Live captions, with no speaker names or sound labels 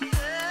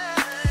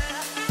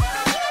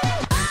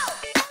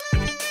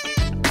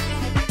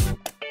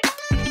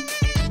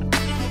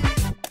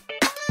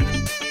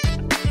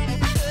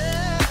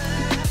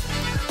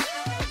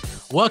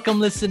Welcome,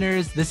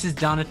 listeners. This is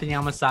Jonathan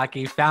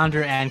Yamasaki,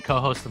 founder and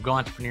co-host of Go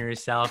Entrepreneur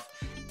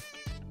Yourself.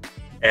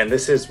 And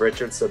this is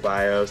Richard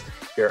Ceballos,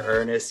 your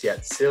earnest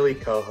yet silly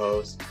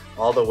co-host,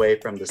 all the way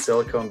from the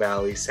Silicon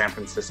Valley, San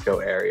Francisco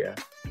area.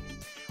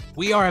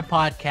 We are a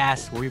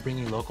podcast where we bring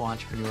you local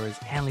entrepreneurs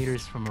and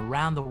leaders from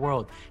around the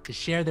world to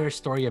share their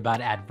story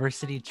about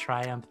adversity,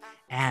 triumph,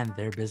 and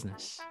their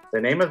business. The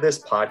name of this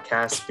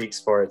podcast speaks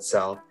for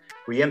itself.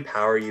 We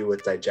empower you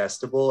with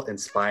digestible,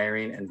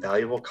 inspiring, and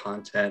valuable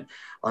content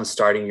on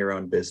starting your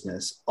own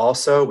business.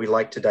 Also, we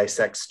like to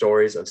dissect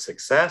stories of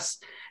success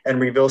and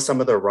reveal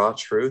some of the raw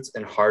truths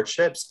and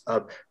hardships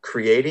of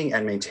creating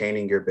and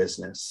maintaining your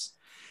business.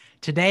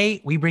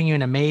 Today, we bring you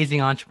an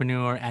amazing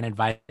entrepreneur and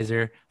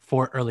advisor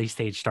for early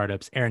stage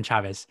startups, Aaron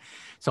Chavez.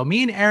 So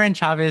me and Aaron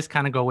Chavez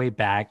kind of go way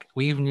back.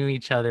 We've knew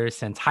each other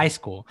since high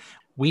school.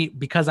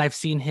 Because I've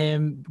seen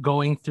him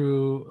going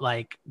through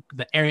like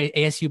the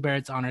ASU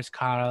Barrett's Honors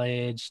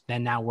College,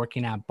 then now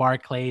working at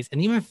Barclays,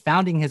 and even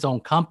founding his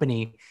own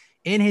company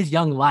in his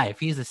young life.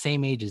 He's the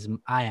same age as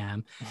I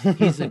am.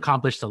 He's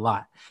accomplished a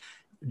lot.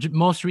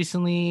 Most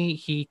recently,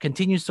 he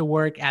continues to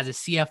work as a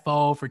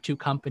CFO for two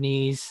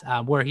companies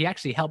where he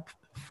actually helped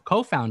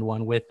co-found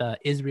one with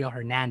Israel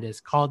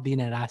Hernandez called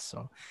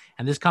Dinerazo.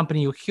 And this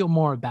company, you'll hear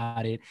more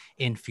about it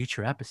in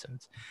future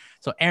episodes.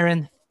 So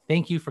Aaron,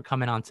 thank you for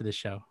coming on to the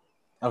show.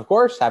 Of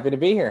course. Happy to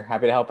be here.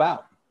 Happy to help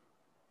out.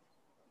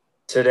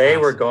 Today,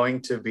 We're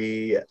going to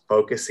be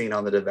focusing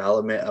on the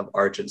development of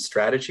Argent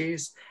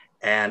strategies.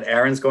 And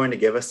Aaron's going to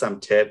give us some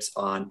tips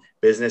on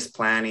business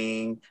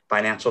planning,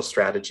 financial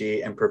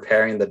strategy, and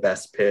preparing the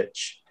best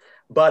pitch.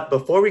 But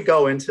before we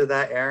go into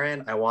that,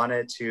 Aaron, I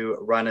wanted to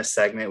run a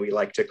segment we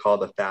like to call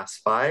the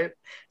Fast Five.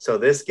 So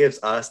this gives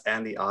us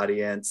and the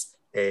audience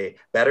a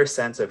better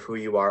sense of who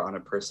you are on a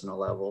personal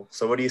level.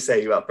 So what do you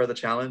say? You up for the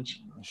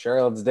challenge?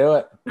 Sure, let's do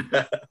it.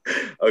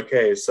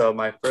 Okay, so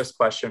my first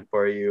question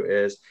for you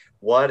is,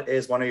 what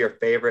is one of your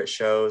favorite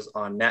shows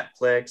on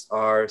Netflix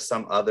or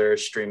some other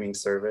streaming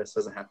service?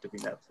 Doesn't have to be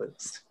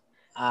Netflix.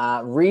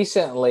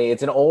 Recently,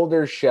 it's an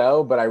older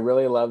show, but I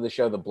really love the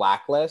show The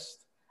Blacklist.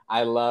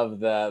 I love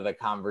the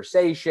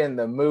conversation,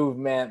 the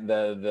movement,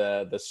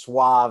 the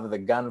suave, the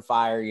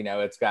gunfire. You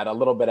know, it's got a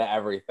little bit of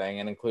everything,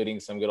 and including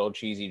some good old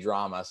cheesy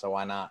drama. So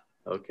why not?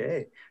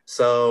 Okay.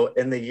 So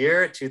in the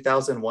year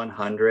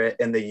 2100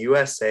 in the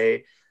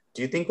USA,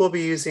 do you think we'll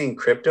be using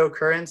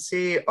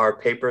cryptocurrency or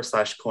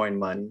paper/coin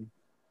money?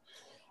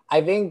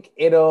 I think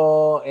in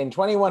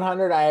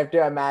 2100, I have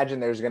to imagine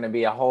there's going to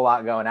be a whole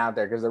lot going out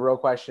there, because the real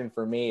question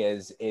for me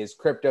is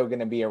crypto going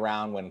to be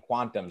around when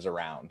quantum's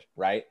around,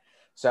 right?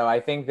 So I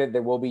think that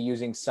we'll be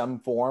using some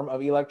form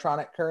of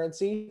electronic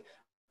currency,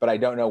 but I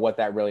don't know what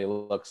that really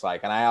looks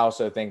like. And I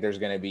also think there's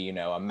going to be,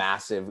 a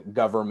massive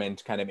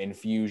government kind of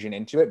infusion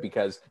into it,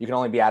 because you can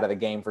only be out of the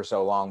game for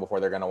so long before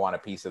they're going to want a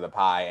piece of the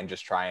pie and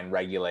just try and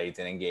regulate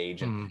and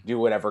engage and do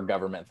whatever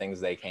government things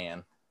they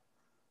can.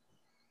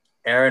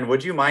 Aaron,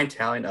 would you mind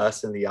telling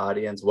us in the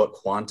audience what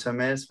quantum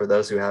is for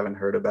those who haven't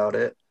heard about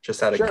it,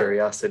 just out of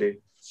curiosity?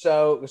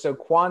 So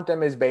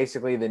quantum is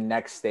basically the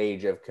next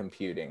stage of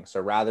computing.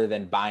 So rather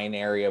than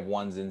binary of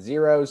ones and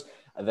zeros,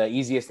 the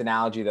easiest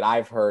analogy that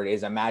I've heard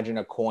is imagine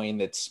a coin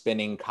that's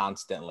spinning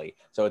constantly.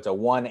 So it's a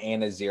 1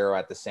 and a 0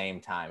 at the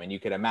same time. And you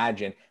could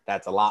imagine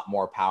that's a lot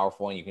more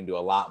powerful, and you can do a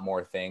lot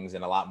more things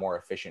in a lot more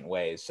efficient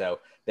ways. So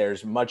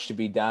there's much to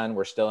be done.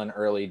 We're still in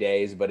early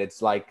days, but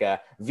it's like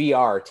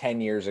VR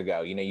 10 years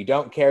ago. You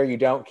don't care.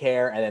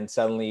 And then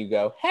suddenly you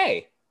go,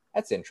 hey,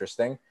 that's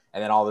interesting.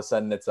 And then all of a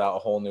sudden it's a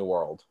whole new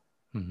world.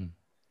 Mm-hmm.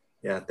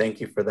 Yeah, thank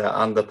you for that.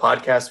 On the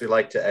podcast, we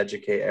like to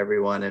educate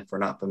everyone if we're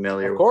not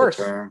familiar with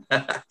the term.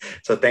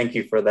 So thank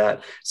you for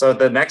that. So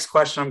the next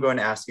question I'm going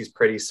to ask you is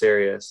pretty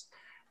serious.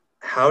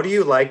 How do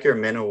you like your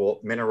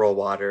mineral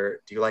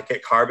water? Do you like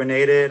it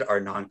carbonated or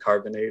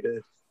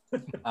non-carbonated?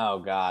 Oh,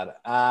 God.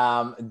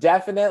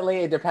 Definitely.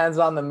 It depends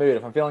on the mood.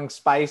 If I'm feeling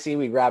spicy,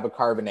 we grab a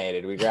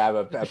carbonated. We grab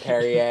a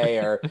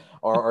Perrier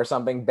or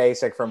something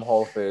basic from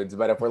Whole Foods.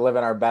 But if we're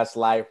living our best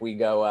life, we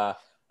go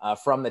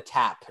from the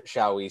tap,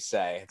 shall we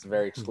say. It's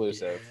very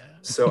exclusive. Yeah.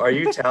 So are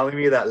you telling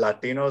me that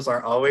Latinos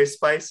aren't always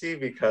spicy?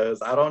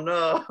 Because I don't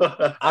know.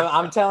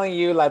 I'm telling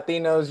you,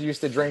 Latinos used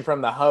to drink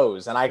from the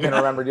hose, and I can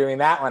remember doing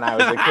that when I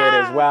was a kid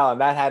as well.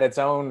 And that had its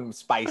own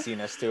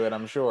spiciness to it,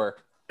 I'm sure.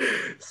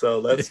 So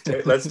let's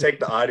take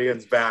the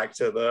audience back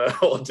to the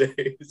old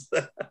days.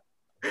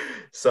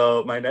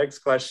 So my next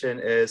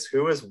question is,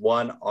 who is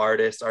one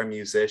artist or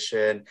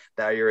musician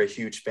that you're a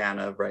huge fan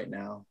of right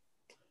now?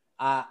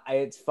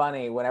 It's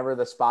funny, whenever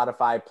the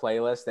Spotify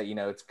playlist that,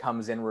 it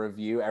comes in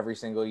review every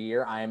single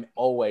year, I am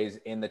always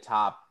in the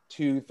top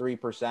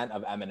 2-3%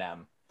 of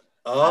Eminem.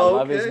 I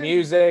love his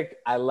music.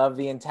 I love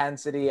the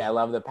intensity. I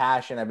love the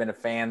passion. I've been a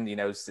fan,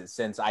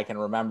 since I can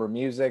remember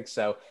music.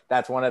 So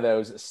that's one of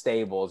those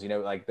staples,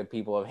 like the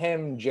people of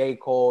him, J.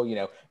 Cole,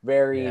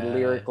 very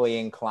lyrically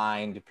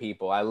inclined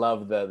people. I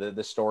love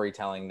the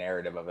storytelling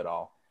narrative of it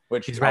all.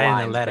 which He's writing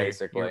a aligns letter.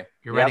 basically.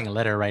 You're writing a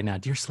letter right now.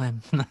 Dear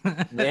Slim.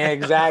 Yeah,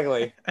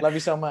 exactly. Love you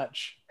so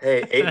much.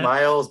 Hey, 8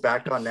 Miles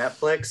back on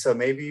Netflix, so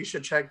maybe you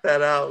should check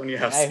that out when you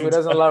have Hey, some who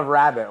doesn't time. love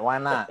Rabbit? Why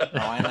not?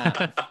 Why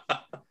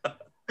not?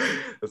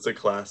 That's a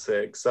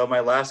classic. So my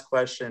last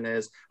question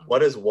is,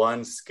 what is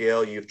one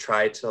skill you've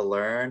tried to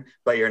learn,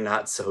 but you're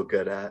not so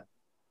good at?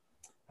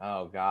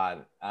 Oh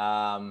God.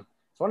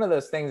 It's one of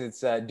those things.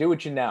 It's do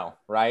what you know,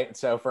 right?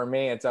 So for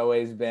me, it's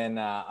always been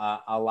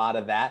a lot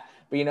of that.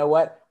 But you know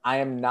what? I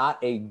am not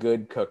a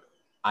good cook.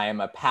 I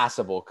am a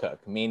passable cook,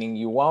 meaning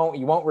you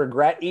won't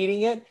regret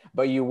eating it,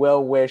 but you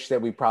will wish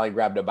that we probably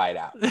grabbed a bite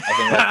out. I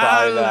think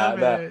that's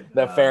probably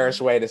the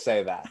fairest way to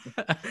say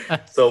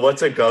that. So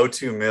what's a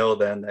go-to meal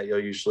then that you'll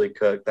usually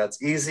cook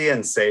that's easy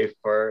and safe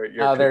for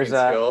your cooking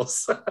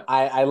skills?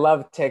 I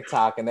love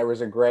TikTok, and there was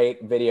a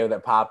great video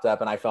that popped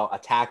up and I felt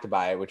attacked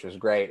by it, which was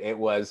great. It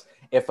was,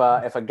 if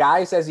a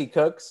guy says he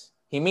cooks,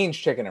 he means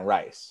chicken and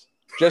rice.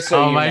 Just so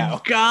you know. Oh my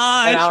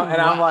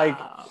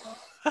gosh.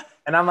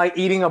 And I'm like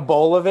eating a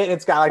bowl of it.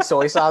 It's got like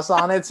soy sauce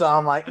on it. So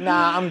I'm like,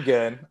 nah, I'm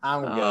good.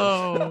 I'm good.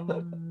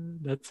 Oh,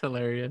 that's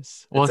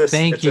hilarious. Well,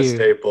 thank you. It's a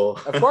staple.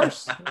 Of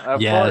course.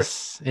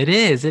 Yes, it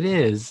is. It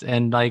is.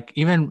 And like,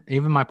 even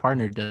my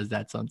partner does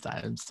that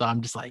sometimes. So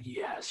I'm just like,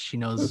 yes, she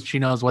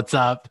knows what's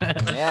up.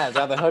 Yeah. It's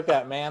got the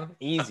hookup, man.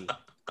 Easy.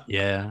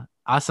 Yeah.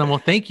 Awesome. Well,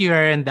 thank you,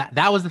 Aaron.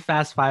 That was the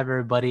Fast Five,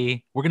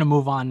 everybody. We're going to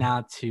move on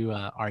now to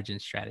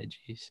Argent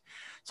Strategies.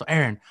 So,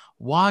 Aaron,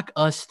 walk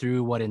us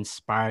through what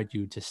inspired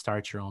you to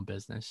start your own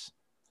business.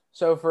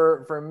 So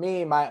for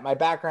me, my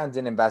background's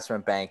in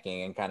investment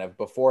banking, and kind of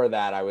before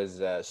that, I was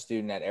a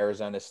student at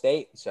Arizona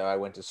State. So I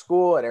went to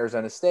school at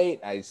Arizona State.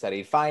 I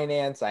studied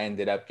finance. I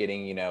ended up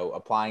getting,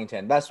 applying to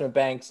investment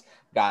banks,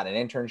 got an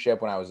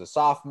internship when I was a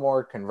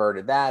sophomore,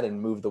 converted that and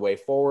moved the way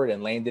forward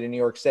and landed in New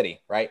York City,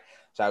 right?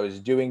 So I was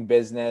doing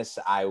business.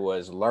 I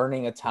was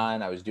learning a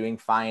ton. I was doing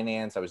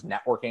finance. I was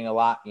networking a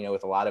lot,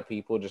 with a lot of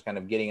people, just kind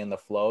of getting in the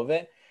flow of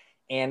it.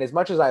 And as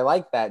much as I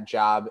liked that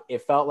job,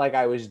 it felt like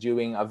I was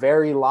doing a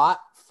very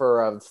lot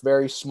for a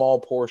very small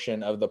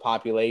portion of the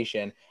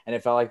population. And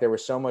it felt like there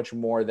was so much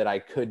more that I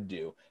could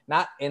do.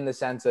 Not in the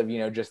sense of,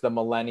 just the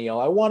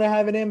millennial, I want to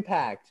have an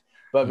impact,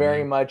 but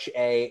very much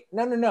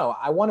no.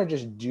 I want to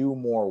just do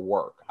more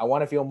work. I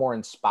want to feel more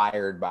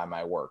inspired by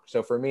my work.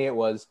 So for me, it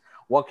was,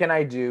 what can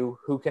I do?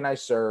 Who can I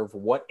serve?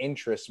 What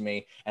interests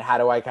me? And how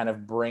do I kind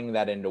of bring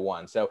that into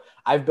one? So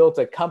I've built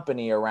a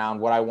company around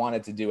what I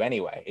wanted to do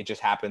anyway. It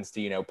just happens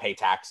to, pay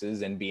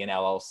taxes and be an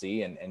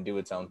LLC and do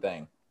its own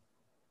thing.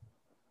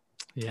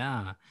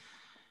 Yeah.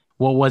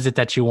 What was it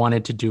that you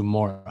wanted to do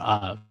more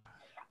of?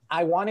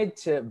 I wanted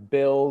to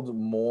build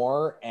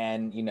more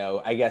and,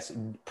 I guess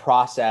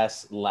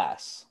process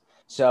less.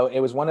 So it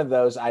was one of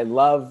those, I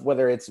love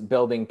whether it's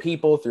building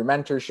people through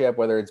mentorship,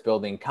 whether it's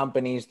building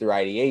companies through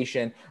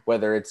ideation,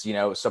 whether it's,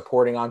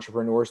 supporting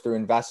entrepreneurs through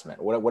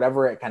investment,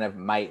 whatever it kind of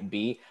might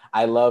be.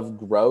 I love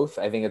growth.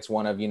 I think it's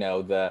one of,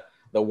 the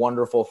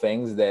wonderful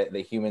things that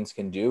humans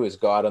can do is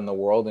go out in the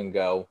world and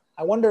go,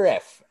 I wonder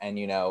if, and,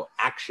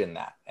 action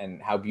that.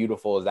 And how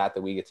beautiful is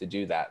that we get to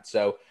do that.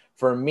 So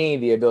for me,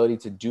 the ability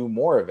to do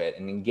more of it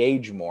and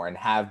engage more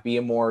and be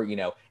a more,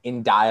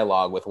 in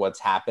dialogue with what's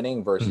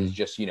happening versus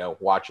just,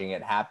 watching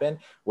it happen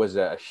was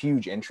a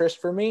huge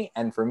interest for me.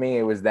 And for me,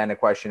 it was then a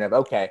question of,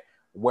 okay,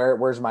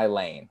 where's my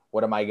lane?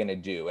 What am I going to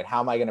do? And how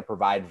am I going to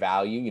provide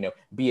value?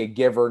 Be a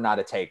giver, not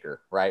a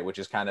taker, right? Which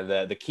is kind of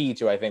the key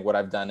to, I think, what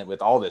I've done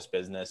with all this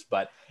business,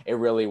 but it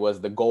really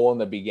was the goal in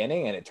the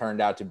beginning. And it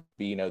turned out to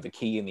be, the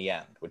key in the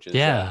end, which is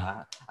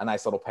a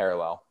nice little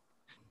parallel.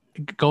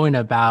 Going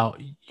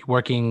about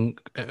working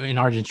in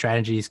Argent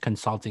Strategies,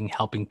 consulting,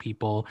 helping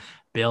people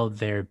build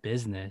their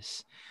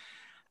business.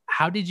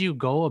 How did you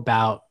go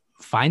about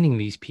finding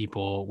these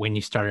people when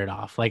you started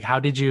off? Like,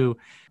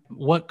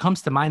 what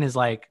comes to mind is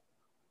like,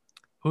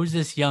 who's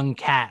this young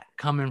cat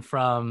coming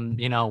from,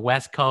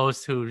 West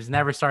Coast who's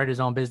never started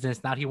his own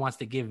business? Now he wants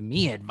to give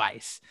me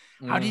advice.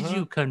 How did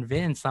you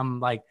convince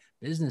some like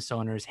business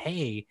owners,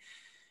 hey,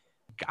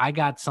 I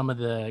got some of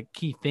the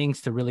key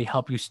things to really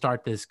help you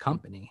start this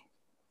company?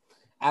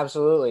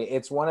 Absolutely.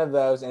 It's one of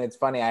those. And it's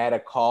funny. I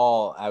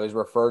was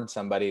referred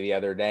somebody the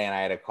other day, and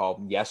I had a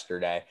call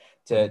yesterday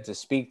to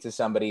speak to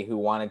somebody who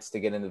wanted to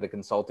get into the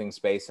consulting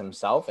space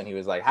himself. And he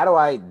was like, how do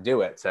I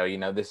do it? So,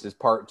 this is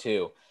part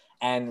 2.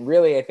 And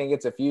really, I think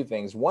it's a few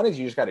things. One is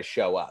you just got to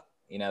show up.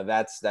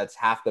 That's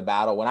half the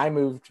battle. When I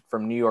moved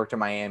from New York to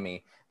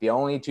Miami, the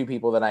only 2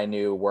 people that I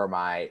knew were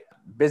my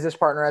business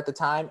partner at the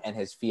time and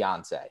his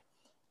fiance.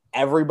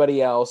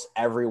 Everybody else,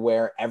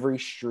 everywhere, every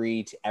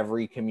street,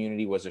 every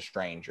community was a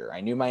stranger. I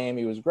knew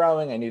Miami was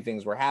growing. I knew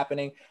things were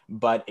happening,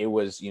 but it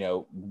was,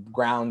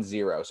 ground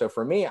zero. So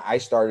for me, I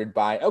started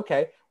by,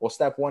 okay, well,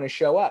 step 1 is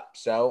show up.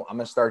 So I'm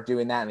going to start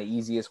doing that in the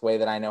easiest way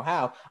that I know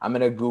how. I'm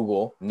going to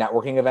Google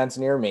networking events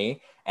near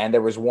me. And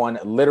there was one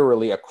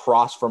literally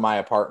across from my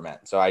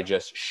apartment. So I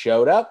just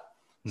showed up.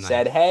 Nice.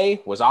 Said,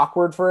 hey, was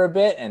awkward for a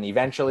bit. And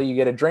eventually you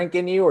get a drink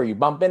in you, or you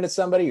bump into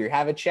somebody, or you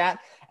have a chat.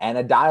 and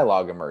a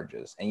dialogue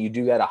emerges, and you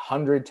do that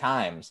 100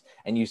 times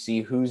and you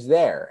see who's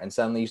there, and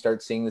suddenly you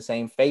start seeing the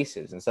same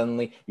faces, and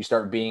suddenly you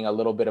start being a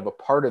little bit of a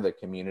part of the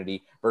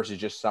community versus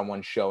just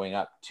someone showing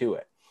up to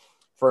it.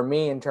 For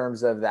me, in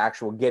terms of the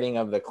actual getting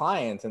of the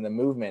clients and the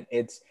movement,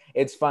 it's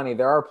funny.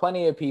 There are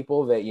plenty of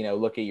people that, you know,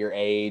 look at your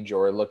age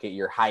or look at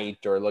your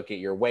height or look at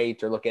your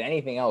weight or look at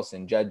anything else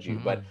and judge you.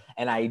 But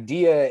an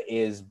idea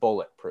is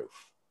bulletproof,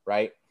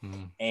 right?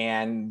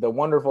 And the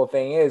wonderful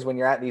thing is, when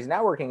you're at these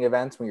networking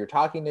events, when you're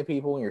talking to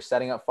people, when you're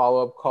setting up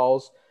follow-up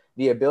calls,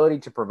 the ability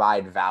to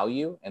provide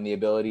value and the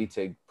ability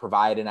to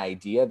provide an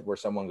idea where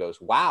someone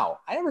goes, wow,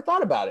 I never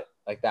thought about it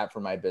like that for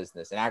my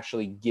business, and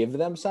actually give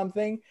them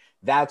something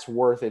that's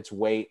worth its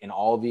weight in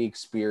all the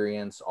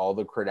experience, all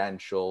the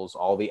credentials,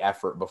 all the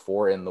effort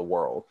before in the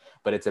world.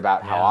 But it's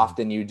about how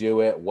often you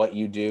do it, what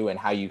you do, and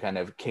how you kind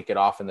of kick it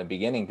off in the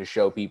beginning to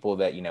show people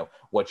that, you know,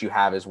 what you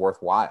have is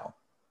worthwhile.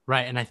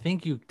 Right. And I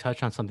think you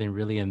touched on something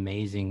really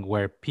amazing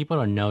where people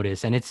don't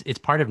notice, and it's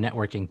part of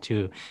networking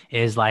too,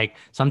 is like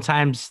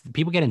sometimes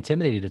people get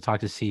intimidated to talk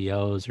to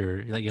CEOs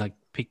or like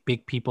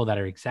big people that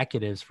are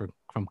executives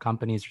from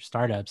companies or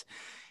startups.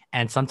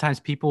 And sometimes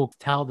people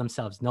tell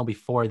themselves no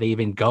before they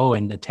even go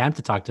and attempt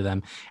to talk to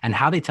them. And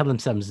how they tell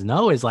themselves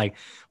no is like,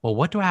 well,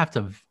 what do I have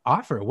to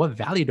offer? What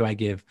value do I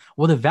give?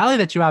 Well, the value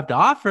that you have to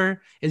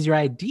offer is your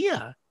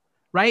idea.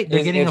 Right,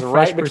 they're getting a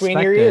fresh right between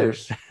your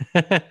ears,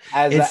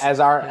 as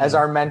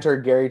our mentor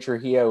Gary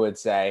Trujillo would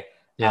say.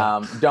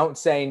 Don't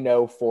say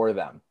no for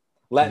them.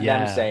 Let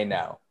them say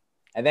no,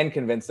 and then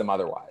convince them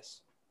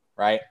otherwise.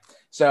 Right.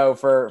 So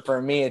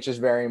for me, it's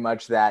just very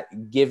much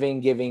that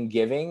giving.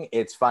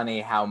 It's funny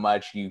how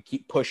much you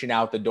keep pushing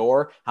out the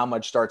door, how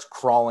much starts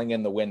crawling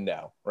in the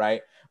window.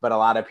 Right. But a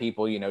lot of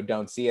people, you know,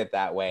 don't see it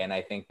that way, and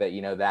I think that,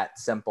 you know, that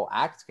simple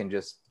act can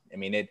just, I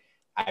mean,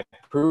 I've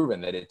proven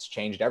that it's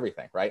changed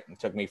everything, right? It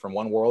took me from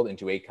one world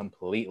into a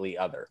completely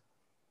other.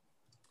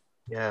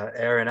 Yeah,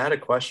 Aaron, I had a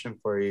question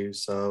for you.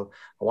 So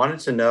I wanted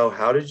to know,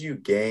 how did you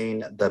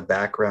gain the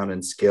background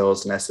and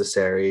skills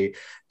necessary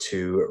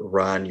to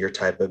run your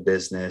type of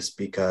business?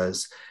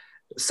 Because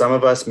some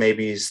of us may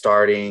be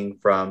starting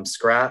from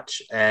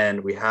scratch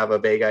and we have a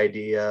vague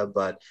idea,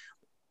 but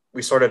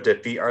we sort of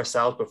defeat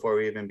ourselves before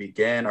we even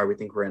begin, or we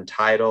think we're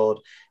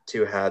entitled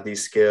to have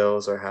these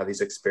skills or have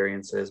these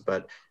experiences.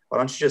 But why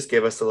don't you just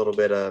give us a little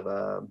bit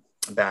of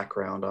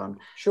background on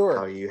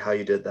how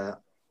you did that?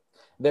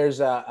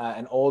 There's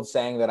an old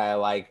saying that I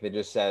like that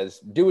just says,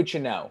 do what you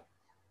know,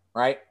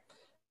 right?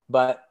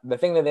 But the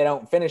thing that they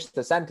don't finish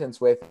the sentence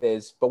with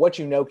is, but what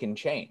you know can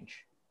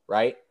change,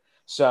 right?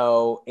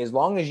 So as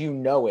long as you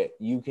know it,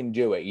 you can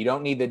do it. You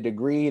don't need the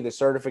degree, the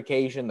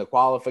certification, the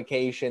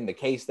qualification, the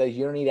case studies.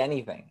 You don't need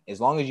anything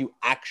as long as you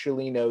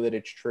actually know that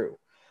it's true.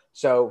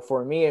 So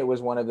for me, it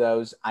was one of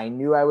those, I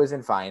knew I was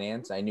in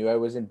finance. I knew I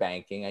was in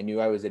banking. I knew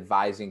I was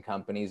advising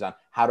companies on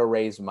how to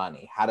raise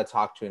money, how to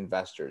talk to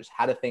investors,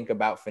 how to think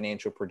about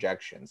financial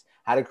projections,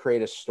 how to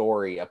create a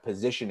story, a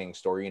positioning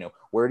story. You know,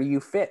 where do you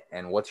fit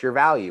and what's your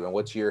value and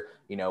what's your,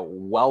 you know,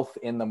 wealth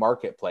in the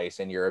marketplace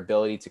and your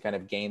ability to kind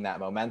of gain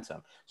that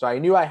momentum. So I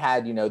knew I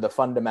had, you know, the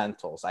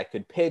fundamentals. I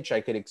could pitch,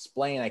 I could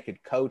explain, I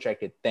could coach, I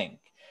could think.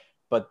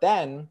 But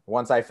then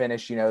once I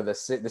finished, you know, the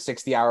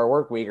 60-hour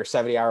work week or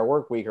 70-hour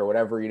work week or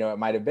whatever, you know, it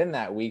might have been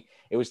that week,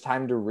 it was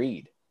time to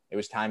read. It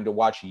was time to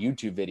watch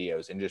YouTube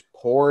videos and just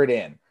pour it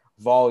in,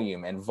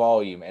 volume and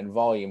volume and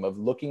volume of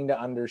looking to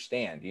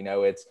understand. You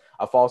know, it's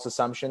a false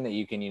assumption that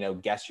you can, you know,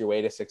 guess your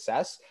way to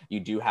success. You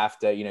do have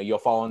to, you know, you'll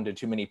fall into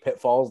too many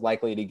pitfalls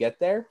likely to get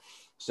there.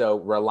 So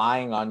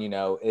relying on, you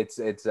know,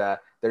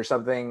 there's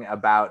something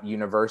about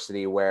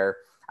university where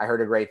I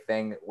heard a great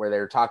thing where they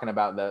were talking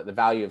about the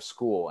value of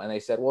school. And they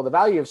said, well, the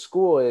value of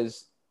school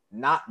is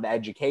not the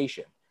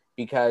education,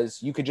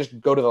 because you could just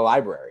go to the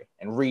library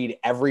and read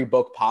every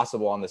book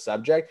possible on the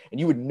subject and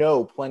you would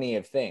know plenty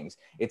of things.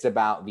 It's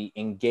about the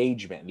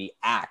engagement, the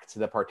act,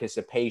 the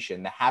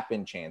participation, the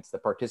happen chance, the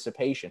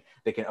participation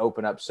that can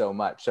open up so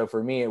much. So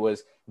for me, it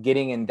was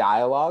getting in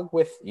dialogue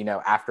with, you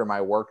know, after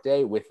my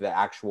workday with the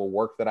actual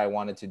work that I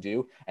wanted to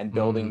do and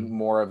building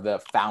more of the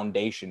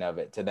foundation of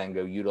it to then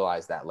go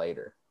utilize that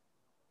later.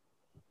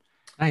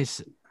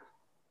 Nice.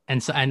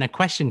 And so, and a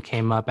question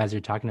came up as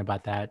you're talking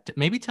about that.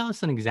 Maybe tell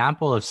us an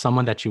example of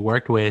someone that you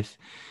worked with,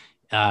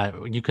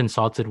 you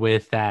consulted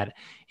with, that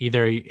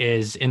either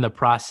is in the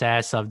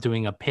process of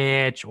doing a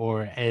pitch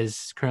or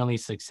is currently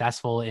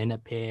successful in a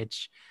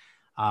pitch,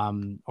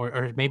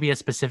 or maybe a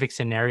specific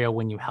scenario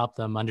when you help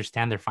them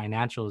understand their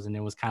financials and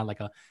it was kind of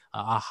like a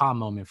aha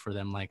moment for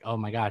them, like, oh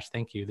my gosh,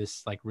 thank you.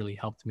 This like really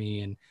helped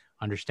me in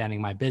understanding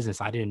my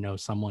business. I didn't know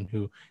someone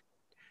who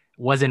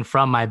wasn't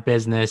from my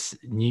business,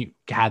 you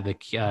had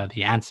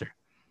the answer.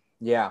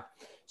 Yeah.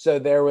 So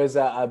there was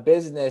a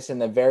business in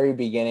the very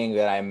beginning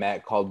that I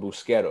met called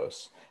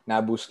Busqueros.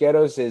 Now,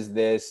 Busqueros is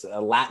this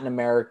Latin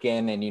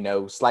American and, you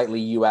know, slightly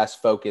US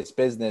focused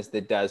business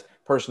that does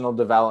personal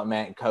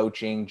development,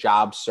 coaching,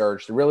 job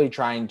search, really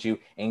trying to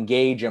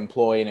engage,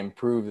 employ, and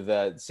improve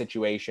the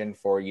situation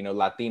for, you know,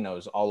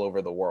 Latinos all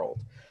over the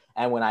world.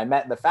 And when I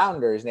met the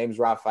founder, his name's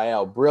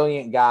Raphael,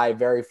 brilliant guy,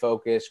 very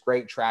focused,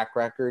 great track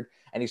record.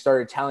 And he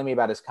started telling me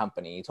about his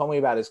company. He told me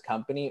about his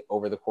company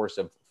over the course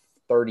of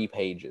 30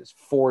 pages,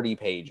 40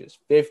 pages,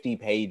 50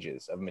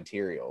 pages of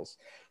materials,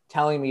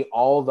 telling me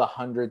all the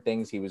 100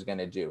 things he was going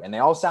to do. And they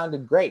all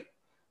sounded great.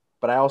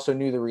 But I also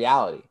knew the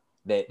reality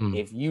that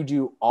if you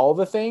do all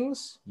the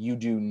things, you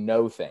do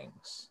no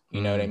things.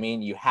 You know what I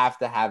mean? You have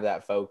to have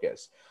that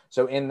focus.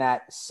 So in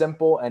that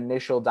simple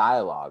initial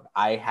dialogue,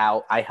 I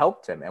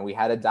helped him, and we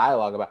had a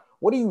dialogue about,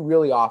 what do you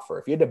really offer?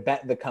 If you had to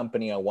bet the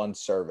company on one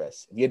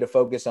service, if you had to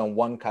focus on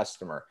one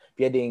customer, if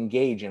you had to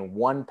engage in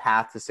one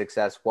path to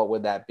success, what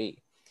would that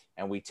be?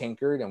 And we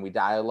tinkered and we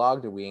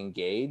dialogued and we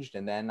engaged,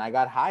 and then I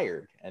got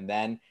hired, and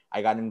then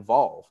I got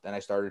involved and I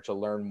started to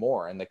learn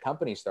more, and the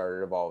company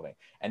started evolving.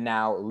 And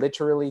now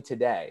literally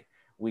today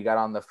we got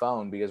on the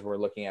phone because we're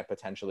looking at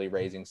potentially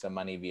raising some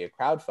money via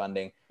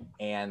crowdfunding,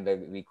 and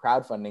the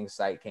crowdfunding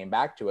site came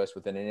back to us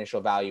with an initial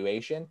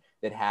valuation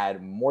that had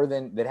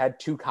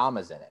two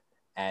commas in it,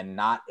 and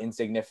not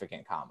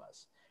insignificant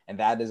commas. And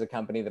that is a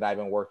company that I've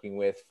been working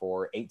with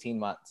for 18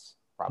 months,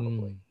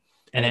 probably.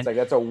 And it's like,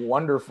 that's a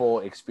wonderful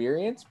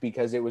experience,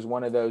 because it was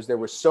one of those, there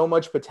was so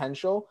much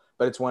potential,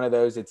 but it's one of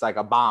those, it's like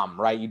a bomb,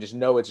 right? You just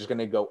know it's just going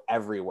to go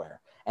everywhere.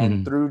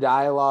 And through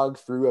dialogue,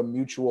 through a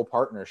mutual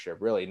partnership,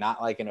 really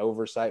not like an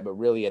oversight, but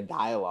really a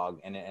dialogue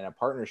and a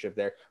partnership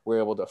there, we're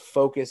able to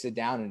focus it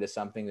down into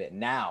something that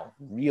now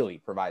really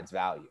provides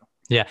value.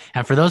 Yeah.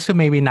 And for those who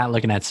maybe not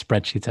looking at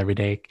spreadsheets every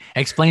day,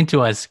 explain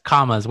to us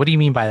commas. What do you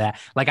mean by that?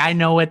 Like, I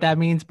know what that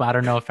means, but I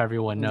don't know if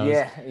everyone knows.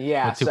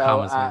 Yeah. What two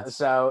commas means.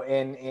 So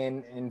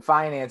in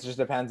finance, it just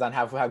depends on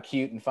how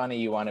cute and funny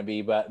you want to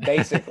be. But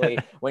basically,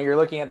 when you're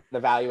looking at the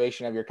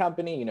valuation of your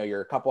company, you know,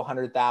 you're a couple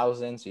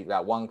 100,000. So you've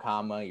got 1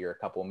 comma, you're a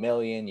couple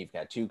million, you've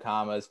got 2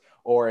 commas.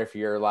 Or if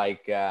you're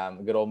like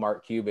good old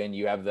Mark Cuban,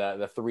 you have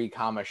the 3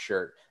 comma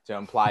shirt to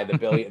imply the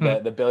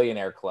the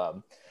billionaire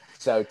club.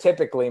 So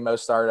typically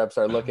most startups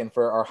are on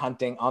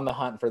the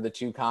hunt for the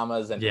 2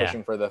 commas and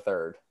pushing for the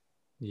 3rd.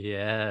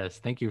 Yes.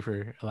 Thank you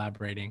for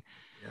elaborating.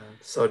 Yeah.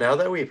 So now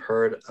that we've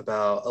heard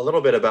a little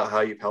bit about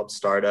how you've helped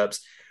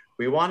startups,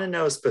 we want to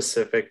know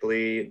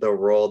specifically the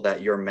role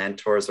that your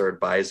mentors or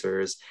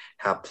advisors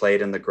have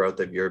played in the growth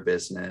of your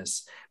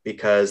business.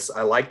 Because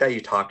I like that you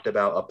talked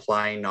about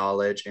applying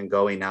knowledge and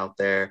going out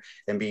there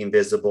and being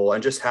visible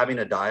and just having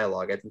a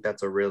dialogue. I think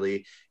that's a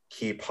really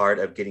key part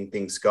of getting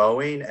things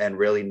going and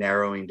really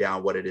narrowing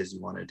down what it is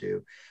you want to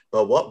do.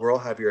 But what role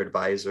have your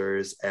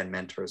advisors and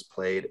mentors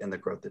played in the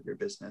growth of your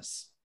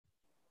business?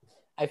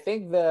 I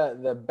think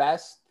the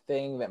best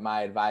thing that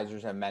my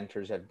advisors and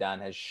mentors have done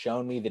has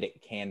shown me that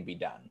it can be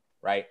done,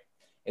 right?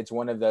 It's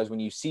one of those,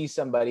 when you see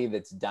somebody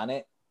that's done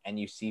it and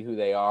you see who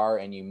they are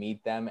and you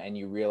meet them and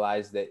you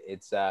realize that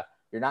it's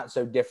you're not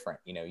so different,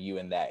 you know, you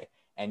and they.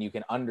 And you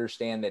can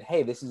understand that,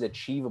 hey, this is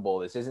achievable.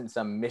 This isn't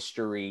some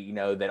mystery, you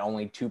know, that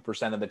only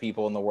 2% of the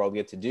people in the world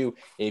get to do.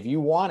 If you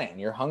want it and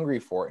you're hungry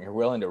for it and you're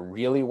willing to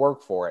really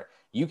work for it,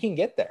 you can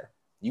get there.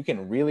 You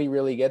can really,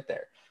 really get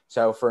there.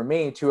 So for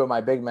me, 2 of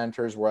my big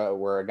mentors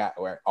were a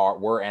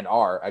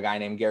guy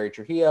named Gary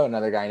Trujillo,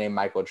 another guy named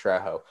Michael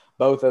Trejo,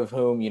 both of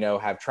whom, you know,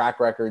 have track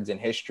records and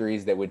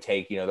histories that would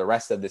take, you know, the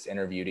rest of this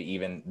interview to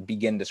even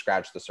begin to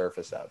scratch the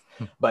surface of.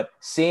 But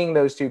seeing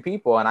those 2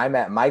 people, and I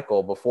met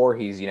Michael before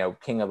he's, you know,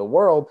 king of the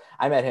world.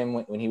 I met him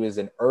when he was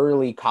an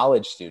early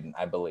college student,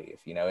 I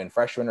believe, you know, in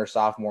freshman or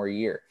sophomore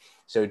year.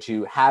 So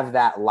to have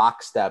that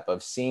lockstep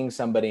of seeing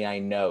somebody I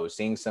know,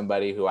 seeing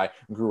somebody who I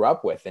grew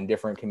up with in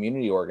different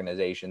community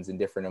organizations and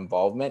different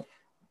involvement,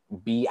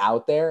 be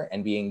out there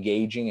and be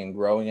engaging and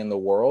growing in the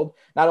world.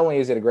 Not only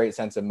is it a great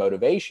sense of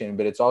motivation,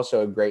 but it's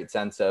also a great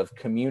sense of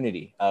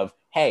community of,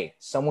 hey,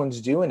 someone's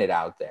doing it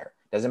out there.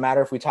 Doesn't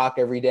matter if we talk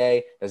every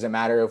day, doesn't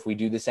matter if we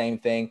do the same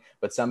thing,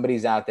 but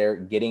somebody's out there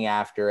getting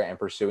after it and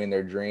pursuing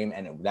their dream.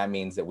 And that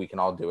means that we can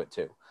all do it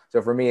too.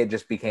 So for me, it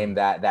just became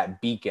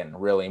that beacon,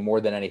 really, more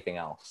than anything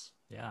else.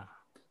 Yeah.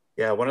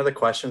 One of the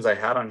questions I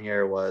had on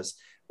here was,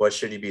 what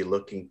should you be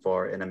looking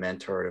for in a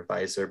mentor or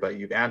advisor? But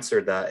you've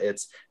answered that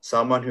it's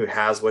someone who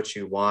has what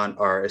you want,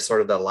 or is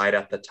sort of the light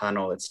at the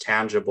tunnel. It's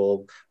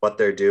tangible what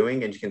they're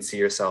doing, and you can see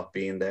yourself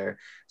being there.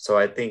 So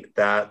I think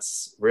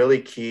that's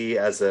really key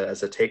as a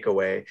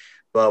takeaway.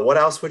 But what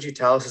else would you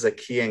tell us is a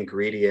key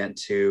ingredient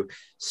to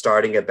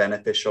starting a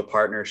beneficial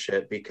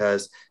partnership?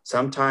 Because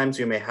sometimes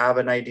we may have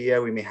an idea,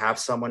 we may have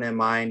someone in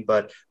mind,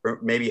 but we're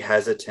maybe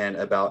hesitant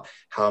about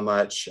how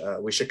much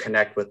we should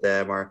connect with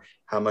them or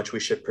how much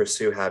we should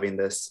pursue having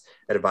this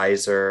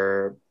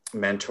advisor,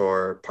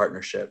 mentor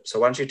partnership. So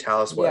why don't you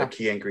tell us what a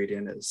key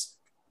ingredient is?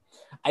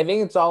 I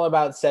think it's all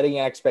about setting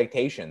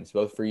expectations,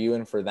 both for you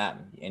and for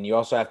them. And you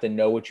also have to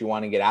know what you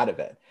want to get out of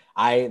it.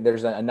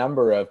 There's a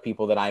number of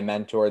people that I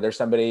mentor. There's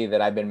somebody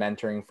that I've been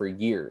mentoring for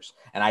years,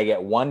 and I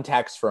get one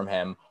text from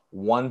him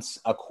once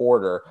a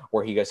quarter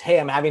where he goes, hey,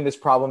 I'm having this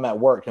problem at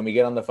work. Can we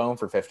get on the phone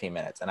for 15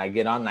 minutes? And I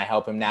get on and I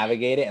help him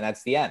navigate it. And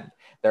that's the end.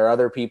 There are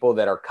other people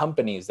that are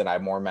companies that I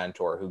more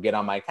mentor who get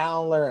on my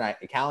calendar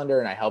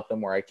and I help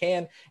them where I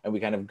can. And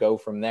we kind of go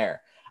from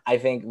there. I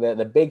think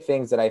the big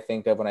things that I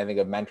think of when I think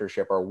of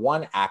mentorship are,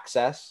 one,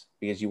 access,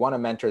 because you want a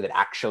mentor that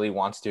actually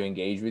wants to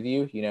engage with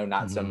you,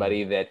 not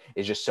somebody that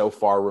is just so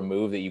far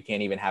removed that you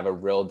can't even have a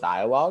real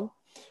dialogue.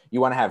 You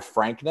want to have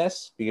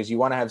frankness, because you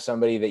want to have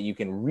somebody that you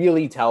can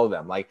really tell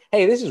them like,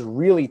 hey, this is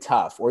really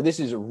tough, or this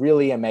is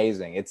really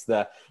amazing.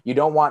 You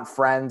don't want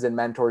friends and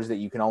mentors that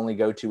you can only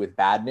go to with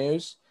bad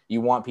news. You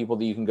want people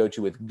that you can go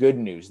to with good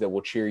news that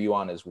will cheer you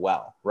on as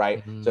well, right?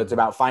 Mm-hmm. So it's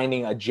about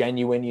finding a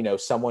genuine,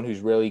 someone who's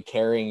really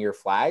carrying your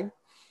flag.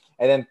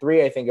 And then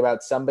 3, I think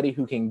about somebody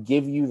who can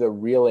give you the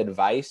real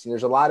advice.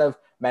 There's a lot of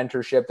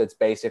mentorship that's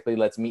basically,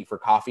 let's meet for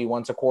coffee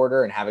once a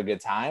quarter and have a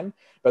good time.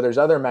 But there's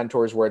other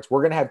mentors where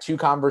we're going to have 2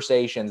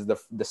 conversations.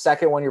 The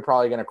second one, you're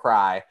probably going to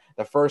cry.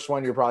 The first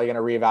one, you're probably going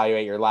to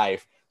reevaluate your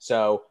life.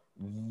 So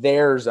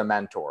there's a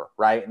mentor,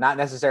 right? Not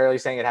necessarily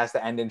saying it has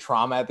to end in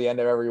trauma at the end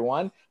of every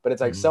one, but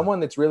it's like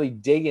someone that's really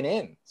digging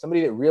in,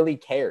 somebody that really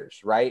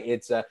cares, right?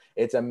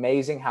 It's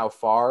amazing how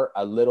far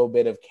a little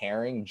bit of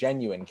caring,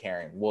 genuine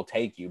caring, will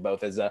take you,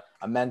 both as a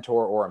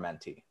mentor or a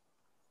mentee.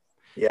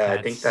 Yeah,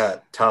 I think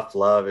that tough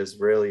love is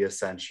really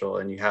essential,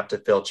 and you have to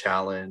feel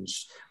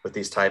challenged with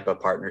these type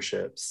of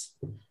partnerships.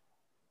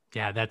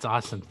 Yeah, that's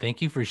awesome.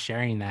 Thank you for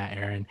sharing that,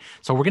 Aaron.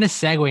 So we're going to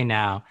segue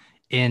now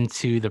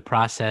into the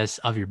process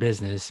of your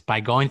business by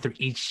going through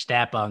each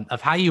step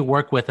of how you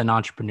work with an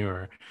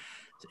entrepreneur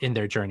in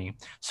their journey.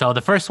 So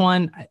the first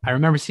one, I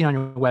remember seeing on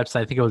your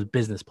website, I think it was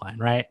business plan,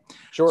 right?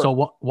 Sure.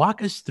 So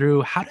walk us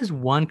through, how does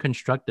one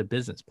construct a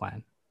business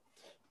plan?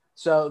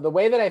 So the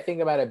way that I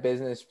think about a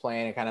business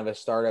plan and kind of a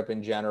startup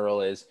in general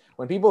is,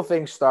 when people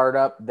think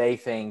startup, they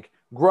think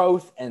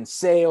growth and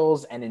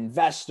sales and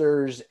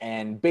investors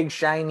and big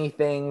shiny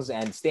things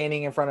and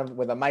standing in front of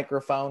with a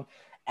microphone.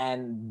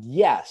 And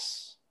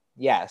yes,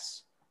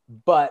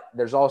 but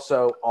there's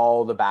also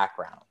all the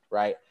background,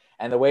 right?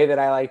 And the way that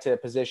I like to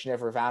position it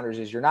for founders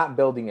is, you're not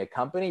building a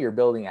company, you're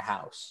building a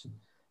house,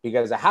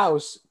 because a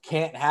house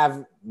can't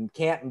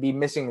be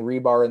missing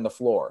rebar in the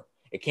floor.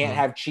 It can't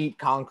have cheap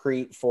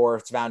concrete for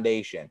its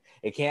foundation.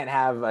 It can't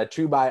have a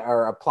 2x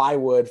or a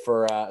plywood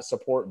for a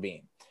support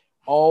beam.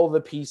 All the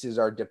pieces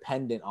are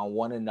dependent on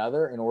one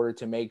another in order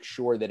to make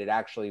sure that it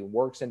actually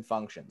works and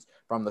functions.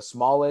 From the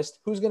smallest,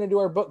 who's going to do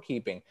our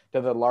bookkeeping,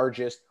 to the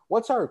largest,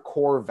 what's our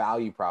core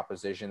value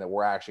proposition that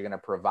we're actually going to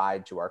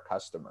provide to our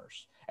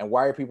customers? And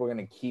why are people going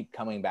to keep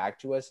coming back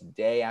to us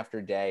day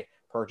after day,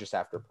 purchase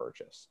after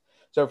purchase?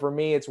 So for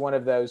me, it's one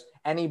of those,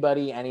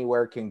 anybody,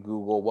 anywhere can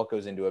Google what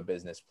goes into a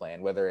business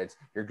plan, whether it's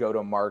your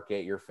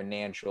go-to-market, your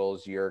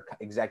financials, your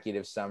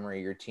executive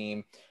summary, your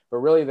team. But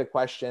really the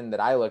question that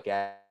I look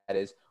at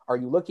is, are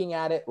you looking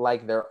at it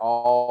like they're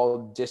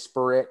all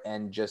disparate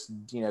and just,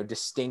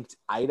 distinct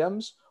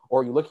items?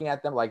 Or are you looking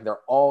at them like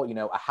they're all,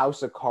 a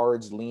house of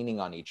cards leaning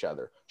on each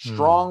other,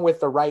 strong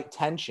with the right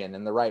tension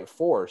and the right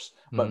force,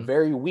 but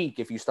very weak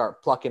if you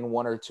start plucking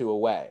one or two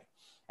away?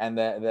 And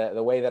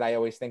the way that I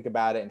always think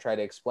about it and try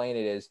to explain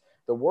it is,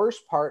 the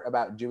worst part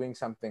about doing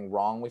something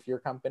wrong with your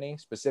company,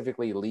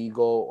 specifically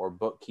legal or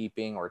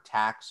bookkeeping or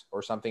tax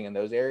or something in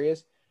those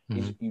areas,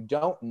 is you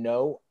don't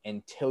know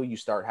until you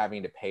start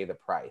having to pay the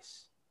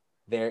price.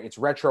 It's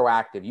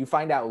retroactive. You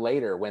find out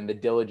later when the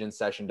diligence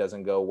session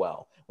doesn't go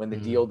well, when the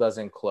deal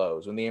doesn't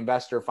close, when the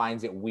investor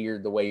finds it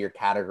weird the way you're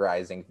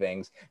categorizing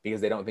things because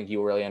they don't think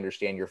you really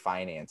understand your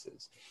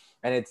finances.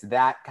 And it's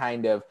that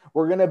kind of,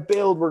 we're going to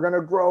build, we're going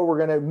to grow, we're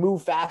going to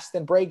move fast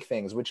and break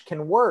things, which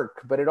can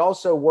work. But it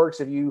also works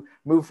if you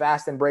move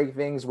fast and break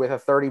things with a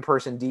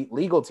 30-person deep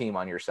legal team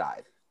on your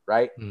side,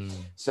 right?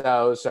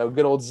 So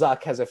good old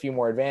Zuck has a few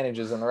more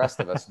advantages than the rest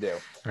of us do.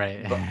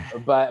 Right.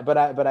 But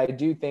I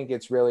do think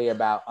it's really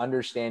about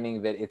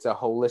understanding that it's a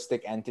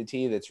holistic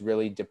entity that's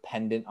really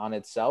dependent on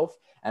itself.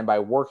 And by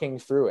working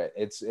through it,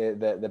 it's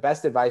the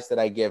best advice that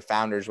I give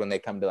founders when they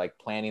come to like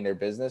planning their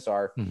business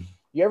are,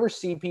 you ever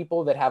see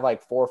people that have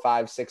like 4,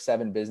 5, 6,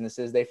 7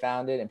 businesses they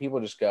founded, and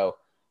people just go,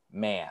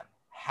 man,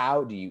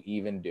 how do you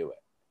even do it?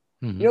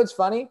 You know, it's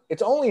funny.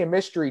 It's only a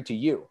mystery to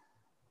you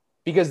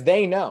because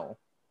they know.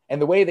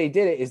 And the way they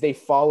did it is they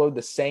followed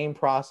the same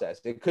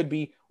process. It could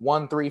be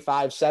 1, 3,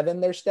 5,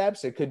 7, their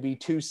steps. It could be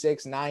 2,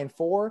 6, 9,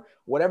 4,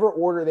 whatever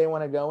order they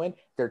want to go in.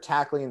 They're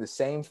tackling the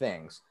same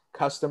things: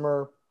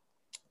 customer,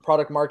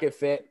 product market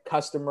fit,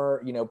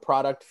 customer,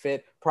 product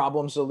fit,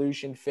 problem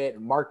solution fit,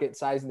 market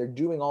size. And they're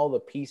doing all the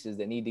pieces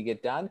that need to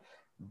get done.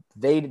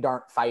 They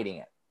aren't fighting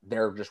it.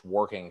 They're just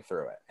working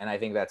through it. And I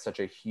think that's such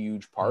a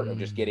huge part of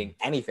just getting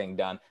anything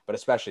done, but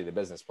especially the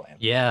business plan.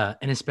 Yeah.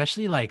 And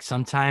especially like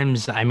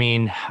sometimes, I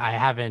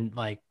haven't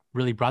like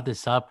really brought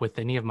this up with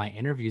any of my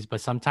interviews, but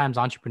sometimes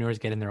entrepreneurs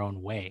get in their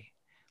own way.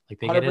 Like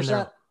they 100%. Get in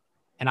their,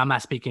 and I'm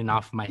not speaking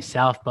off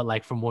myself, but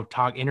like from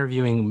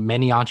interviewing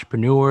many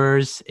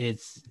entrepreneurs,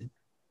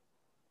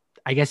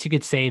 I guess you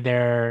could say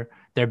they're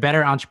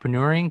better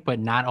entrepreneuring, but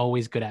not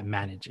always good at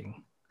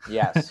managing.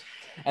 Yes.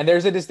 And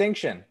there's a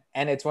distinction.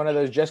 And it's one of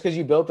those, just because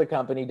you built the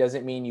company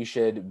doesn't mean you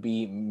should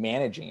be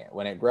managing it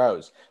when it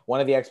grows.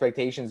 One of the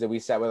expectations that we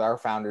set with our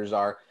founders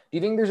are, do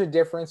you think there's a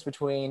difference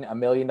between $1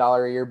 million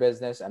a year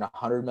business and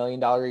 $100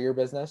 million a year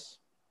business?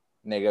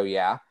 And they go,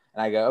 yeah.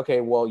 And I go,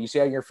 okay, well, you see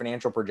how your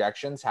financial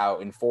projections, how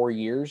in 4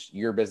 years,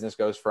 your business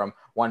goes from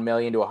 1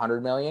 million to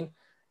 100 million.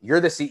 You're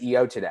the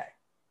CEO today.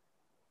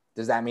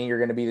 Does that mean you're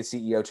going to be the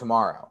CEO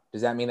tomorrow?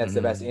 Does that mean that's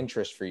the best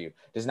interest for you?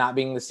 Does not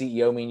being the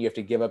CEO mean you have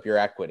to give up your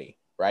equity,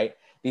 right?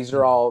 These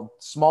are all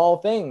small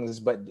things,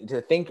 but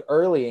to think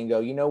early and go,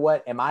 you know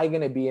what? Am I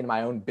going to be in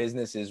my own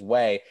business's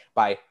way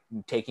by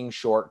taking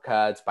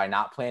shortcuts, by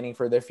not planning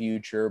for the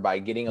future, by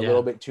getting a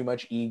little bit too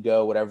much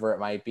ego, whatever it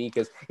might be?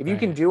 Because if you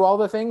can do all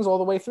the things all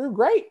the way through,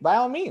 great, by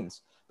all means.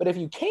 But if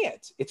you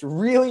can't, it's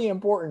really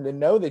important to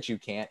know that you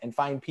can't and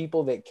find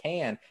people that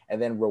can,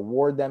 and then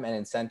reward them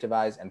and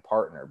incentivize and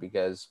partner,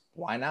 because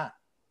why not?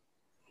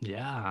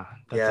 Yeah,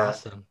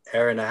 that's awesome.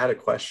 Aaron, I had a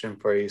question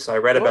for you. So I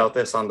read about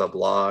this on the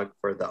blog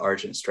for the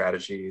Argent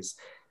Strategies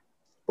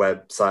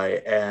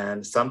website.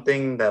 And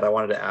something that I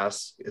wanted to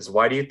ask is,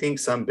 why do you think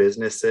some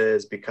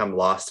businesses become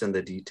lost in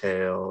the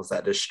details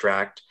that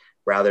distract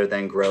rather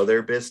than grow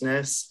their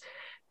business?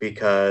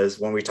 Because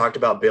when we talked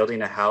about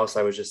building a house,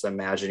 I was just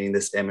imagining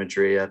this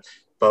imagery of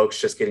folks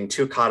just getting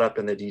too caught up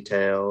in the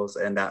details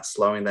and that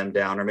slowing them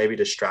down, or maybe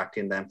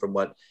distracting them from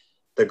what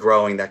the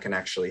growing that can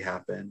actually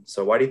happen.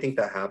 So why do you think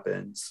that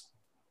happens?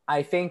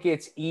 I think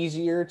it's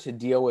easier to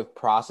deal with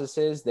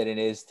processes than it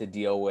is to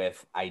deal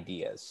with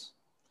ideas.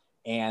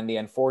 And the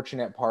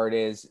unfortunate part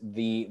is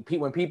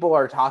when people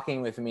are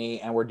talking with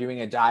me and we're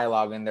doing a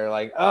dialogue and they're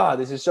like, oh,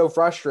 this is so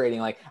frustrating.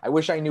 Like, I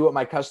wish I knew what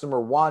my customer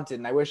wanted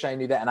and I wish I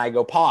knew that. And I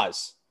go,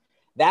 pause.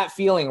 That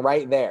feeling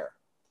right there,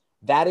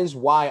 that is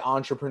why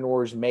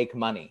entrepreneurs make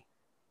money.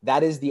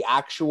 That is the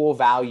actual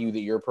value that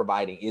you're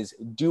providing, is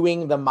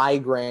doing the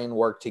migraine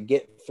work to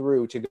get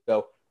through to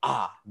go,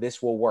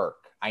 this will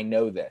work. I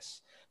know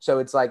this. So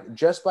it's like,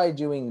 just by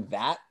doing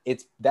that,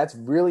 that's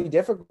really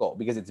difficult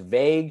because it's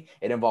vague.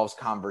 It involves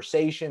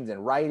conversations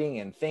and writing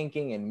and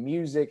thinking and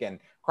music and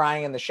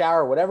crying in the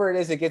shower, whatever it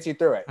is that gets you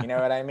through it. You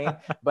know what I mean?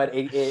 But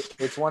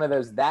it's one of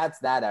those, that's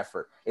that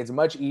effort. It's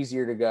much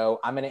easier to go,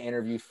 I'm going to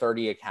interview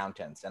 30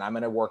 accountants and I'm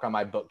going to work on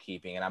my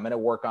bookkeeping and I'm going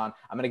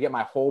to get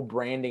my whole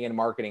branding and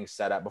marketing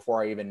set up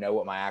before I even know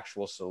what my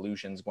actual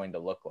solution is going to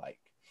look like.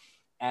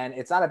 And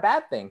it's not a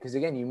bad thing because,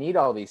 again, you need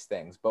all these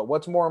things. But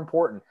what's more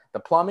important, the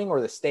plumbing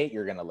or the state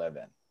you're going to live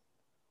in?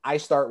 I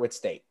start with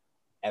state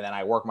and then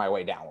I work my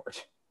way downward.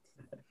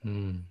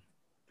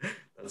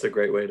 That's a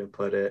great way to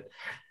put it.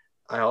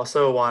 I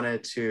also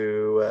wanted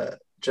to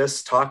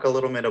just talk a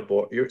little bit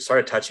about, you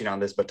started touching on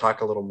this, but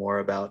talk a little more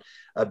about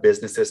a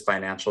business's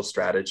financial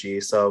strategy.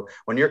 So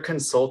when you're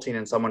consulting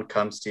and someone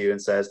comes to you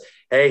and says,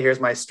 hey, here's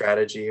my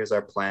strategy, here's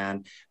our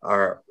plan,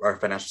 our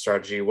financial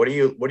strategy, what are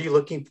you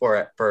looking for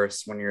at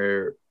first when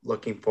you're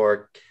looking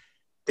for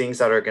things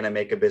that are going to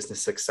make a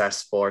business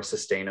successful or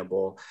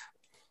sustainable?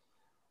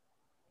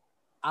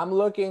 I'm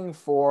looking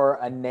for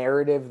a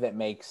narrative that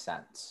makes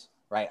sense,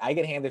 right? I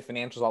get handed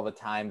financials all the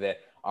time that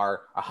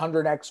are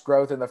 100x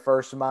growth in the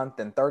first month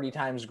and 30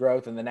 times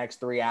growth in the next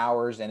 3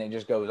 hours. And it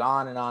just goes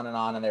on and on and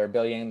on. And they're $1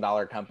 billion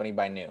company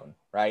by noon,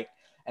 right?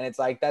 And it's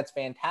like, that's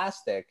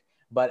fantastic.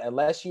 But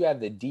unless you have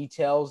the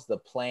details, the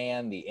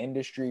plan, the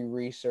industry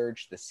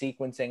research, the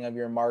sequencing of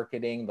your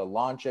marketing, the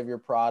launch of your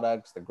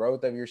products, the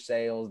growth of your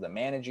sales, the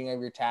managing of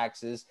your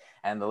taxes,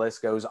 and the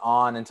list goes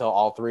on until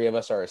all three of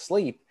us are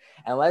asleep,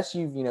 unless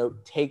you've,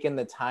 taken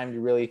the time to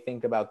really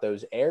think about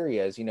those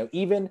areas,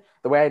 even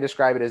the way I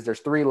describe it is there's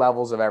 3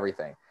 levels of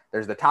everything.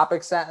 There's the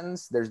topic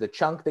sentence, there's the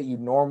chunk that you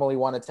normally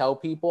want to tell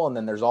people, and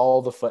then there's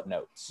all the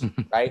footnotes,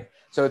 right?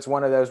 So it's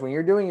one of those, when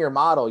you're doing your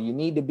model, you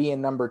need to be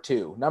in number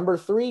 2. Number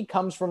 3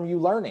 comes from you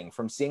learning,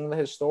 from seeing the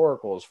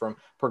historicals, from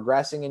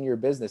progressing in your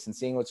business and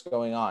seeing what's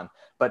going on.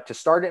 But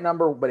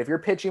if you're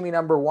pitching me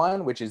number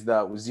 1, which is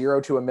the 0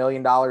 to $1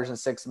 million in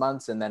 6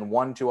 months, and then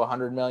 1 to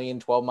 100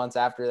 million, 12 months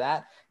after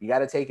that, you got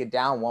to take it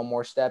down one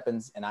more step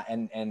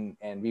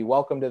and be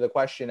welcome to the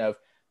question of,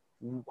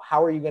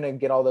 how are you going to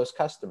get all those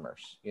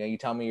customers? You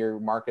tell me your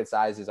market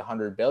size is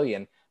 100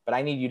 billion, but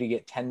I need you to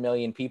get 10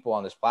 million people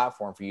on this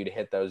platform for you to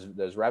hit those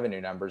revenue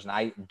numbers. And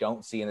I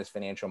don't see in this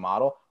financial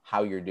model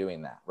how you're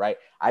doing that, right?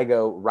 I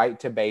go right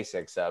to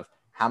basics of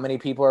how many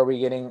people are we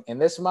getting in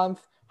this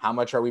month? How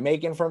much are we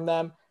making from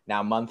them?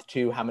 Now, month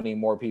 2, how many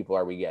more people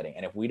are we getting?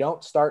 And if we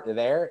don't start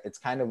there, it's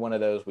kind of one of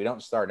those, we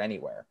don't start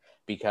anywhere,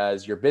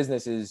 because your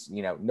business is,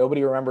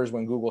 nobody remembers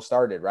when Google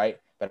started, right?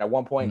 But at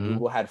one point,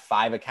 Google had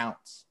 5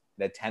 accounts.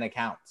 It had 10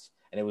 accounts,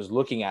 and it was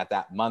looking at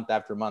that month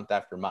after month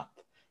after month.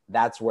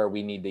 That's where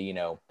we need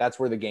to, that's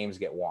where the games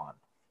get won.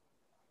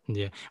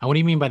 Yeah. And what do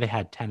you mean by they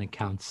had 10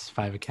 accounts,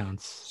 5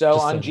 accounts? So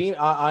on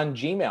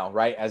Gmail,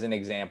 right, as an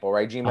example,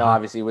 right? Gmail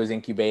obviously was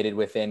incubated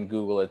within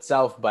Google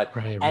itself, but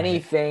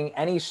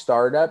any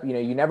startup,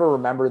 you never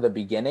remember the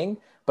beginning,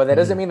 but that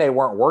doesn't mean they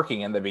weren't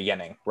working in the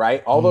beginning,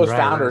 right? All those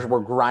founders were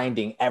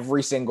grinding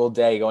every single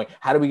day going,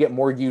 how do we get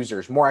more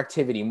users, more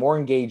activity, more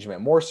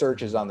engagement, more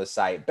searches on the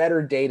site,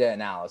 better data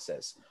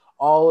analysis,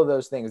 all of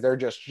those things. They're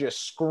just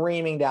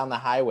screaming down the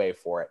highway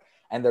for it.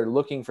 And they're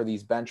looking for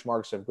these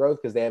benchmarks of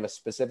growth because they have a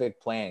specific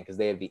plan, because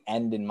they have the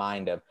end in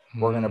mind of,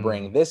 we're going to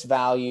bring this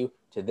value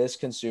to this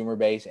consumer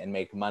base and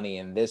make money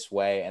in this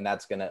way. And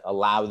that's going to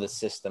allow the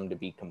system to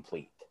be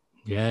complete.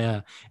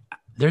 Yeah.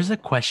 There's a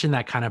question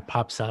that kind of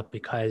pops up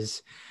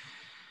because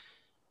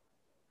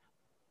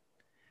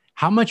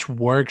how much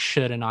work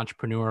should an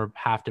entrepreneur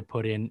have to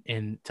put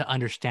in to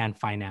understand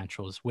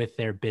financials with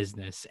their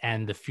business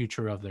and the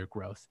future of their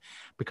growth?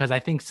 Because I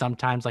think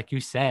sometimes, like you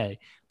say,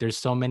 there's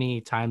so many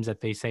times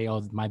that they say,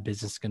 oh, my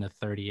business is going to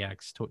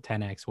 30x,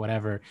 10x,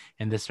 whatever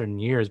in this certain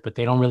years, but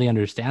they don't really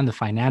understand the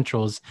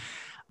financials.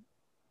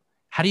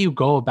 How do you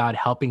go about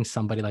helping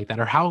somebody like that?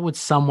 Or how would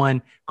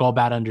someone go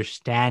about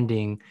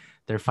understanding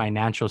their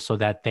financials so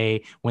that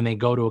they, when they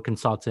go to a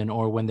consultant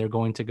or when they're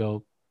going to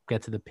go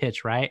get to the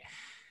pitch, right?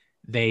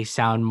 They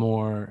sound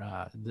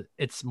more,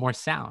 it's more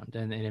sound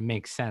and it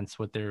makes sense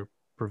what they're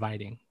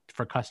providing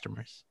for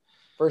customers.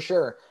 For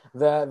sure.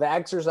 The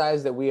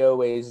exercise that we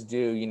always do,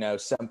 you know,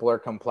 simple or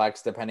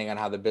complex, depending on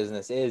how the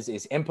business is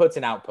inputs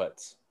and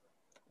outputs.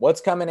 What's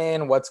coming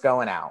in, what's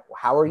going out?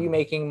 How are you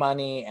making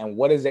money? And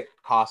what does it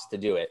cost to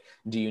do it?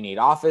 Do you need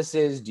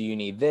offices? Do you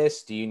need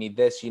this? Do you need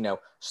this? You know,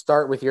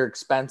 start with your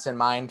expense in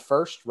mind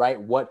first, right?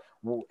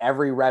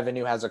 Every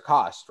revenue has a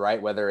cost,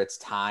 right? Whether it's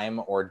time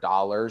or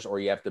dollars,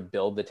 or you have to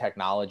build the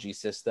technology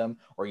system,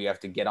 or you have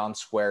to get on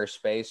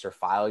Squarespace or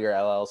file your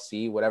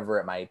LLC, whatever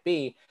it might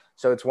be.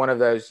 So it's one of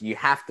those, you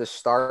have to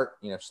start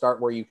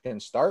where you can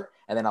start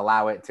and then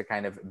allow it to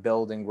kind of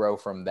build and grow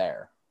from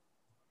there.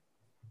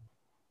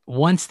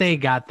 Once they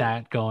got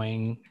that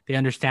going, they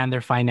understand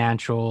their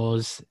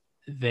financials,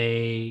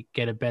 they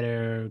get a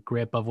better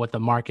grip of what the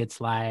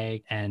market's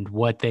like and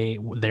what their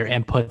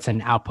inputs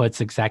and outputs,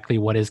 exactly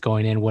what is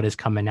going in, what is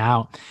coming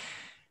out.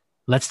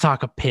 Let's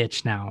talk a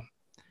pitch now.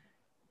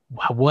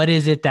 What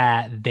is it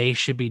that they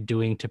should be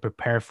doing to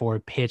prepare for a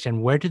pitch,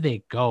 and where do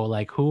they go?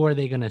 Like, who are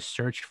they going to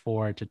search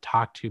for to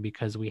talk to?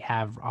 Because we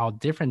have all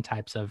different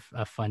types of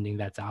funding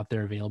that's out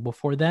there available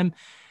for them.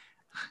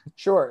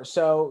 Sure.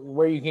 So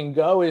where you can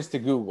go is to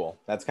Google.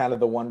 That's kind of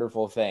the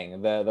wonderful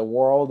thing. The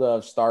world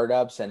of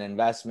startups and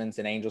investments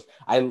and angels.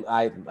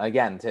 I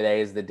again, today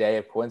is the day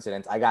of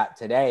coincidence. I got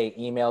today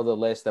emailed a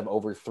list of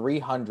over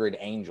 300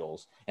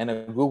 angels in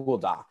a Google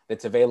Doc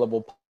that's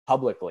available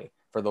publicly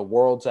for the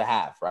world to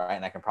have, right?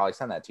 And I can probably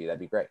send that to you. That'd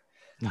be great.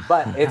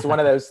 But it's one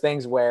of those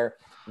things where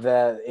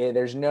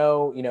there's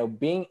no,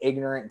 being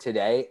ignorant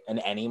today in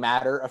any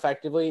matter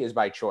effectively is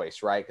by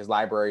choice, right? Because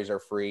libraries are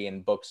free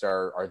and books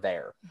are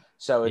there.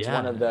 So it's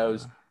one of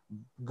those.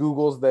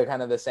 Google's the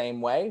kind of the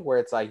same way, where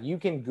it's like you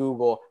can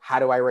Google how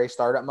do I raise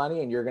startup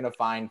money, and you're going to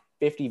find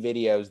 50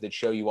 videos that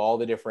show you all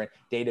the different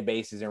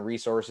databases and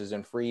resources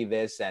and free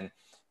this and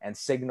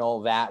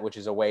Signal that, which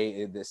is a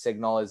way. The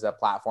Signal is a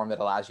platform that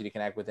allows you to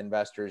connect with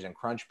investors, and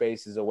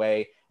Crunchbase is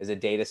a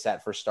data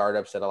set for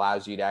startups that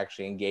allows you to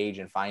actually engage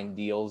and find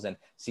deals and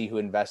see who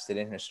invested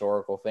in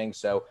historical things.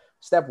 So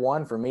step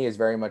one for me is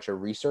very much a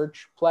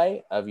research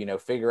play of,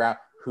 figure out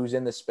who's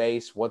in the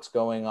space, what's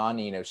going on,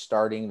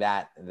 starting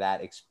that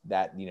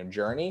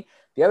journey.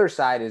 The other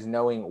side is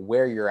knowing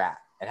where you're at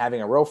and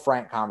having a real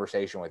frank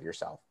conversation with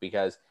yourself,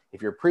 because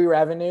if you're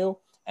pre-revenue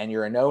and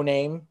you're a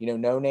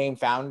no-name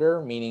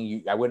founder,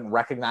 meaning I wouldn't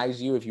recognize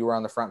you if you were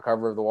on the front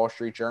cover of the Wall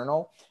Street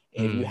Journal.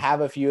 If you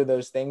have a few of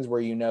those things where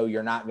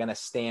you're not going to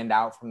stand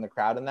out from the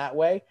crowd in that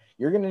way,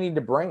 you're going to need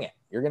to bring it.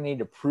 You're going to need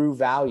to prove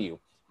value,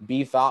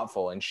 be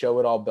thoughtful, and show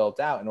it all built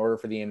out in order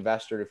for the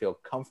investor to feel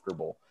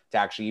comfortable to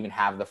actually even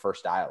have the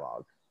first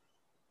dialogue.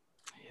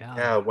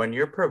 Yeah. When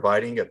you're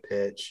providing a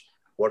pitch,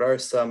 what are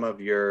some of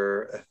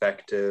your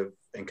effective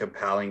and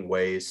compelling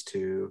ways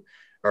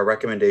or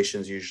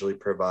recommendations usually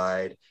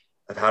provide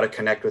of how to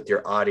connect with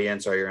your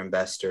audience or your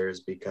investors?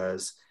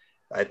 Because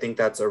I think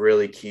that's a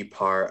really key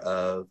part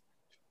of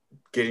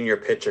getting your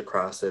pitch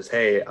across is,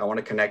 hey, I want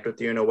to connect with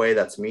you in a way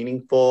that's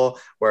meaningful,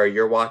 where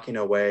you're walking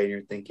away and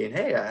you're thinking,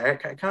 hey, I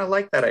kind of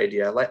like that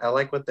idea. I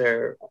like where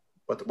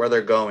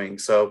they're going.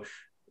 So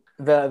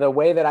the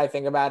way that I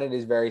think about it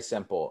is very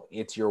simple.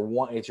 It's your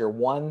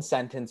one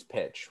sentence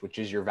pitch, which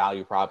is your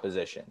value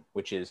proposition,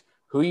 which is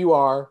who you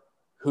are,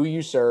 who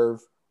you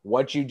serve,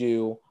 what you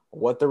do,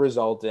 what the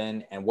result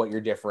in, and what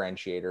your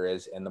differentiator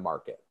is in the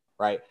market,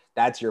 right?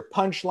 That's your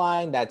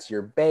punchline. That's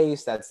your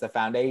base. That's the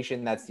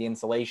foundation. That's the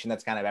insulation.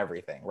 That's kind of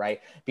everything,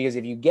 right? Because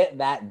if you get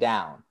that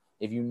down,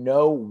 if you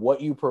know what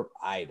you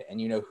provide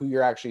and you know who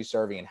you're actually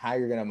serving and how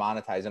you're going to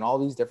monetize and all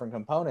these different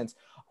components,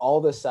 all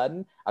of a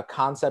sudden a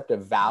concept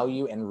of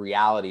value and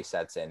reality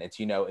sets in. It's,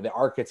 the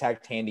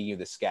architect handing you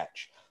the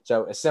sketch.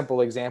 So a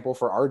simple example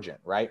for Argent,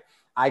 right?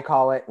 I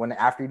call it,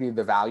 after you do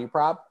the value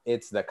prop,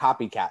 it's the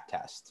copycat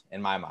test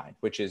in my mind,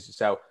 which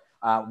is,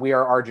 we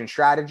are Argent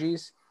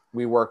Strategies.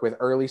 We work with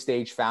early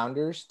stage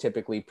founders,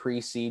 typically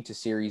pre-seed to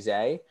Series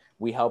A.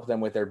 We help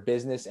them with their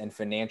business and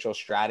financial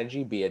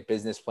strategy, be it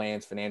business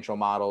plans, financial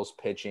models,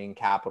 pitching,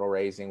 capital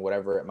raising,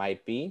 whatever it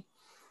might be.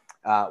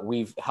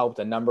 We've helped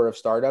a number of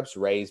startups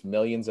raise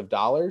millions of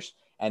dollars,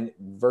 and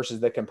versus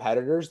the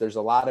competitors, there's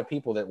a lot of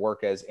people that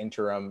work as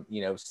interim,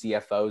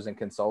 CFOs and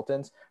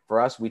consultants. For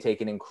us, we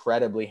take an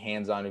incredibly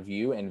hands-on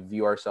view and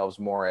view ourselves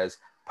more as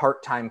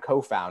part-time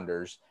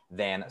co-founders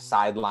than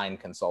sideline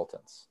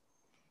consultants.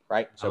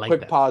 Right. So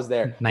quick pause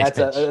there. Nice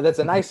that's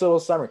a nice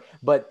little summary.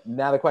 But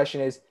now the question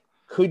is,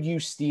 could you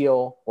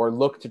steal or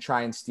look to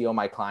try and steal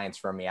my clients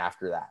from me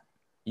after that?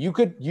 You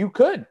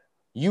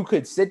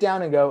could sit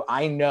down and go,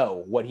 I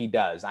know what he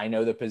does. I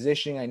know the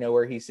positioning. I know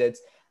where he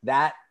sits.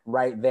 That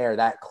right there,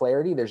 that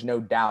clarity, there's no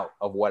doubt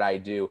of what I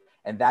do.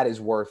 And that is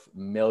worth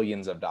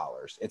millions of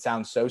dollars. It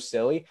sounds so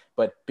silly,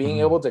 but being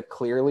able to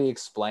clearly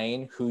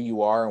explain who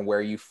you are and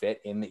where you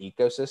fit in the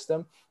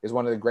ecosystem is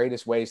one of the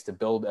greatest ways to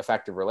build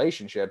effective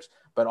relationships,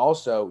 but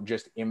also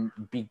just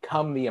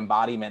become the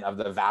embodiment of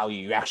the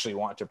value you actually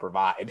want to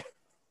provide.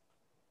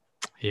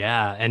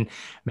 Yeah. And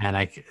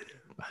man,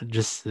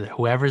 just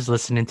whoever's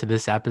listening to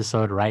this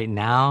episode right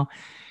now,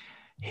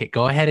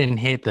 go ahead and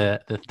hit the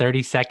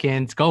 30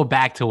 seconds, go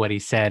back to what he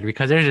said,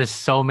 because there's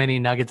just so many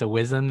nuggets of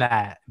wisdom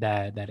that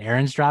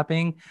Aaron's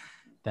dropping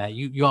that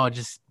you all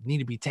just need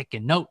to be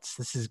taking notes.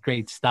 This is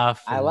great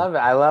stuff. I love it.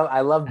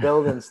 I love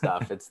building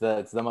stuff. It's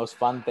the most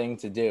fun thing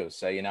to do.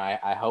 So,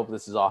 I hope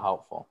this is all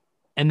helpful.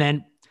 And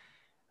then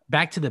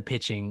back to the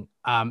pitching.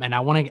 And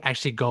I want to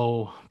actually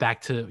go back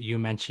to you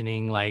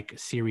mentioning like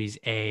Series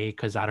A,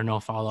 because I don't know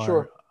if all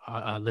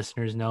our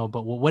listeners know,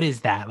 but what is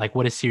that? Like,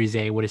 what is Series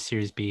A? What is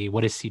Series B?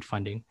 What is seed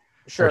funding?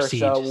 Sure.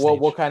 So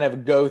we'll kind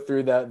of go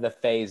through the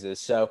phases.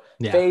 So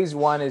phase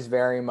one is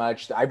very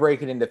much, I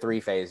break it into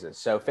 3 phases.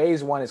 So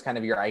phase one is kind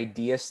of your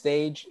idea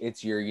stage.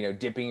 It's your,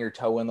 dipping your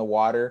toe in the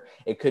water.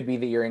 It could be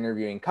that you're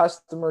interviewing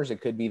customers. It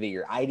could be that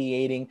you're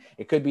ideating.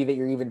 It could be that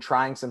you're even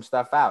trying some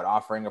stuff out,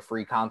 offering a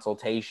free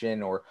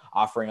consultation or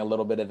offering a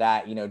little bit of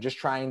that, just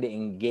trying to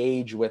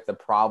engage with the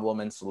problem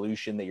and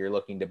solution that you're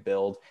looking to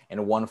build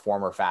in one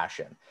form or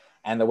fashion.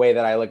 And the way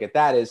that I look at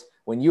that is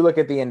when you look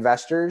at the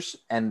investors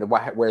and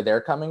where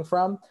they're coming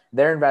from,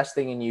 they're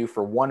investing in you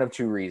for one of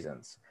 2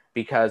 reasons,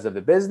 because of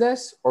the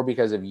business or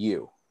because of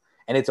you.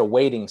 And it's a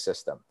weighting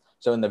system.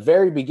 So in the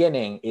very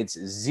beginning, it's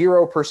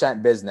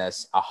 0%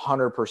 business,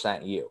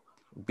 100% you.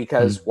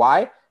 Because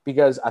why?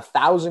 Because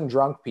 1,000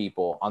 drunk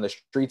people on the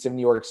streets of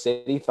New York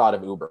City thought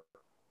of Uber.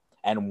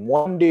 And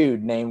one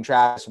dude named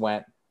Travis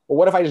went, well,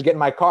 what if I just get in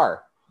my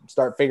car and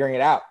start figuring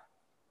it out?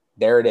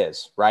 There it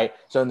is, right?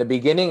 So in the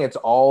beginning, it's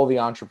all the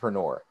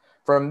entrepreneur.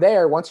 From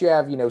there, once you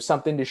have,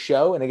 something to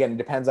show, and again, it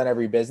depends on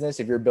every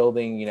business. If you're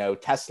building,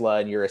 Tesla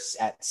and you're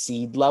at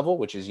seed level,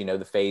 which is,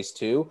 the phase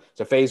 2.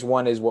 So phase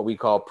 1 is what we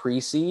call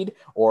pre-seed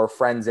or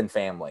friends and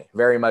family,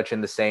 very much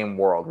in the same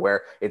world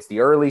where it's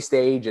the early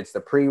stage, it's the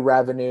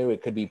pre-revenue,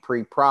 it could be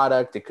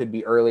pre-product, it could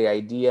be early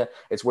idea.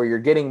 It's where you're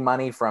getting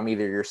money from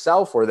either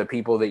yourself or the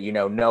people that,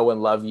 know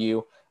and love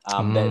you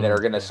that are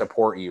going to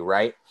support you,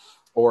 right?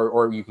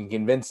 Or you can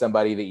convince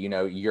somebody that,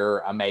 you're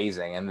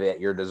amazing and that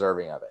you're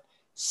deserving of it.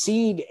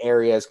 Seed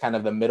area is kind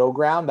of the middle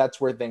ground.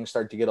 That's where things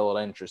start to get a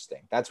little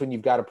interesting. That's when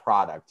you've got a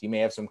product. You may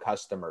have some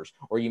customers,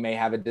 or you may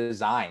have a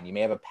design. You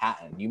may have a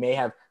patent. You may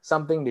have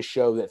something to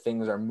show that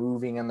things are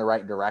moving in the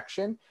right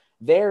direction.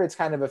 There, it's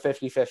kind of a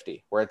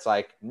 50-50, where it's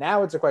like,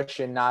 now it's a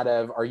question not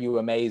of, are you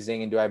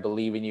amazing and do I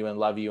believe in you and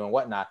love you and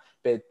whatnot,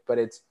 but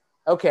it's,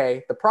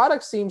 okay, the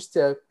product seems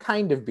to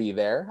kind of be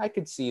there. I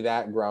could see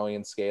that growing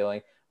and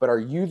scaling, but are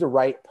you the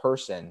right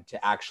person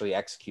to actually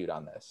execute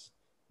on this?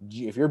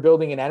 If you're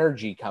building an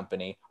energy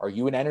company, are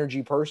you an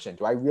energy person?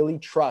 Do I really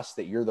trust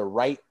that you're the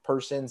right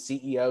person,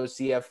 CEO,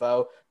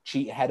 CFO,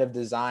 head of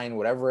design,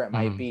 whatever it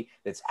might be,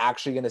 that's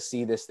actually going to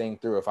see this thing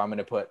through if I'm going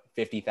to put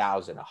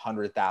 50,000,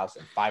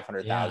 100,000,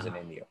 500,000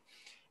 in you?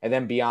 And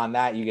then beyond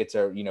that, you get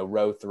to,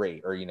 row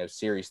 3 or,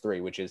 series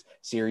 3, which is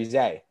Series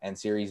A and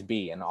Series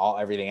B and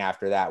everything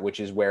after that,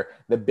 which is where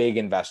the big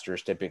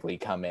investors typically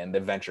come in, the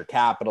venture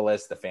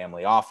capitalists, the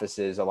family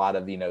offices, a lot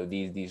of,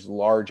 these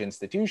large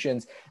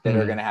institutions that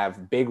are going to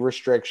have big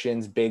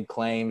restrictions, big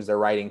claims. They're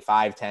writing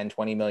 $5, $10,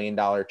 $20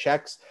 million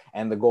checks.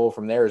 And the goal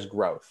from there is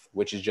growth,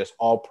 which is just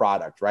all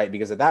product, right?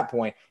 Because at that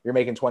point, you're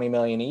making 20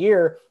 million a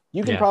year.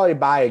 You can probably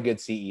buy a good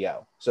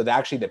CEO. So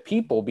the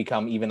people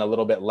become even a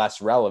little bit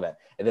less relevant.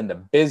 And then the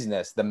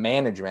business, the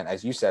management,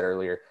 as you said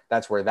earlier,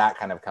 that's where that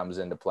kind of comes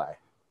into play.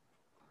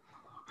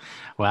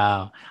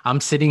 Wow.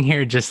 I'm sitting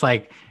here just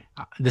like,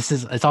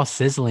 it's all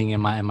sizzling in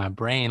my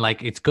brain.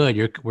 Like, it's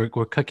good. We're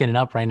cooking it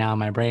up right now in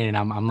my brain. And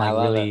I'm like,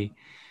 really,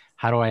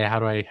 how can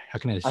I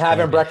I'm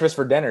having breakfast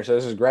for dinner. So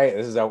this is great.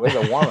 This is a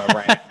warm up,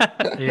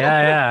 right?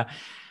 Yeah.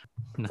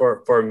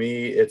 For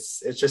me, it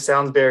just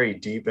sounds very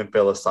deep and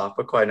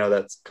philosophical. I know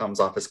that comes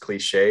off as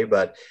cliche,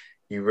 but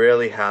you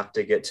really have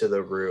to get to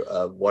the root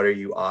of what are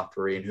you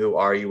offering? Who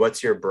are you?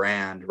 What's your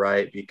brand,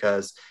 right?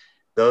 Because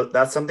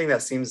that's something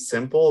that seems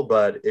simple,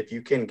 but if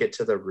you can get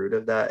to the root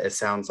of that, it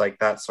sounds like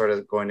that's sort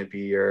of going to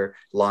be your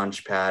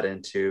launch pad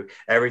into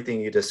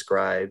everything you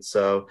described.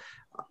 So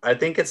I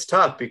think it's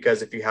tough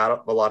because if you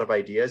have a lot of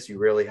ideas, you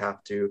really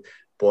have to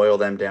boil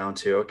them down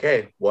to,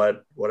 okay,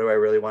 what do I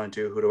really want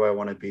to do? Who do I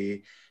want to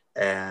be?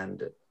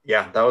 And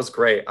yeah, that was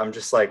great. I'm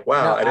just like,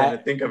 wow, I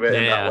didn't think of it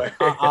in that way.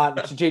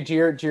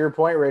 To your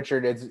point,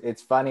 Richard,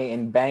 it's funny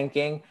in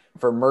banking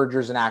for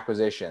mergers and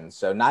acquisitions.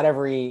 So not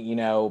every,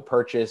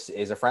 purchase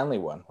is a friendly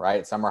one,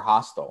 right? Some are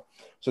hostile.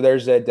 So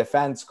there's a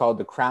defense called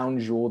the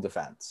crown jewel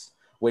defense,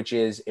 which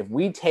is if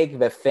we take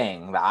the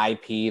thing, the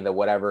IP, the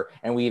whatever,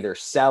 and we either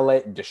sell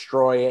it,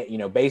 destroy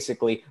it,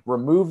 basically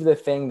remove the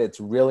thing that's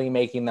really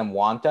making them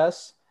want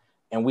us,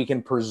 and we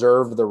can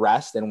preserve the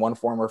rest in one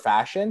form or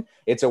fashion,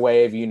 it's a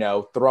way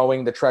of,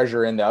 throwing the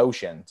treasure in the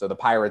ocean. So the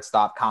pirates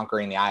stop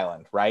conquering the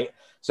island, right?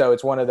 So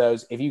it's one of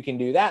those, if you can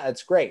do that,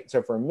 that's great.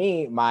 So for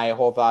me, my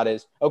whole thought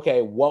is,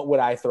 okay, what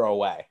would I throw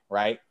away,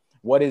 right?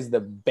 What is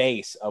the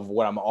base of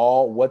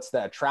what's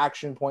the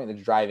attraction point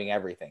that's driving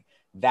everything?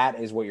 That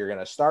is what you're going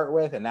to start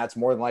with. And that's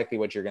more than likely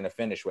what you're going to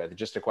finish with. It's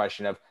just a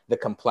question of the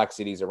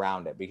complexities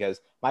around it,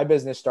 because my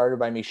business started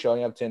by me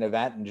showing up to an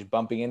event and just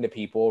bumping into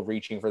people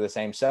reaching for the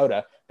same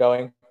soda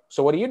going,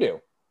 so what do you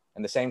do?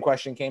 And the same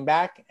question came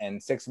back.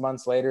 And 6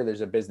 months later, there's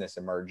a business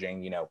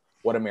emerging.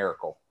 What a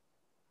miracle.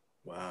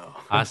 Wow.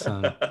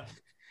 Awesome.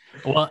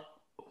 Well,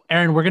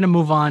 Aaron, we're going to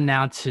move on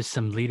now to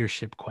some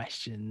leadership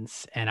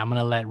questions, and I'm going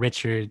to let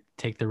Richard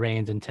take the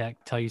reins and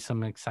tell you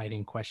some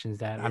exciting questions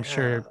that I'm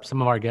sure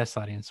some of our guest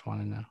audience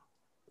want to know.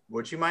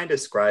 Would you mind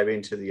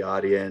describing to the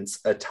audience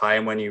a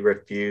time when you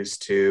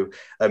refused to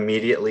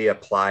immediately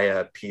apply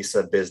a piece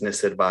of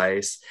business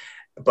advice,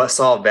 but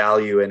saw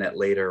value in it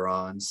later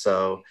on?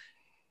 So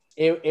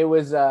it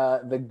was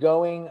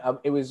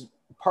it was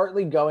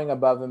partly going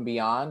above and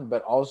beyond,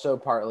 but also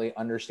partly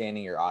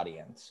understanding your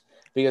audience.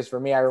 Because for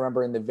me, I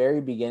remember in the very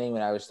beginning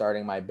when I was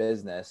starting my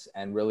business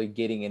and really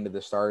getting into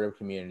the startup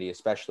community,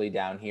 especially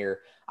down here,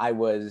 I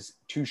was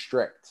too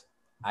strict.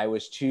 I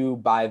was too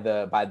by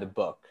the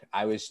book.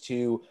 I was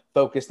too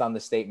focused on the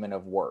statement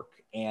of work.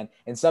 And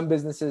in some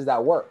businesses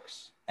that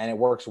works, and it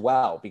works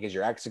well because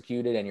you're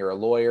executed and you're a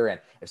lawyer.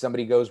 And if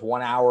somebody goes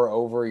 1 hour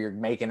over, you're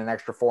making an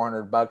extra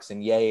 $400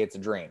 and yay, it's a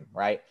dream,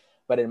 right?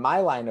 But in my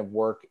line of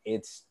work,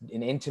 it's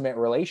an intimate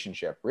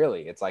relationship,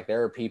 really. It's like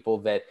there are people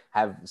that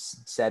have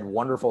said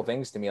wonderful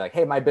things to me like,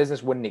 hey, my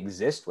business wouldn't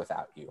exist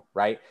without you,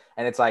 right?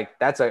 And it's like,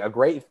 that's a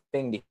great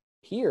thing to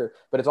hear,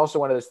 but it's also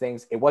one of those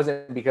things, it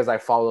wasn't because I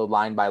followed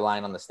line by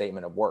line on the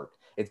statement of work.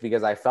 It's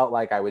because I felt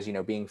like I was,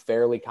 being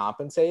fairly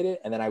compensated,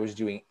 and then I was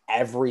doing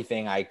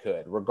everything I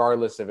could,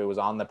 regardless if it was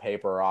on the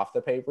paper or off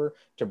the paper,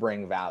 to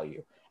bring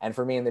value. And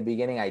for me in the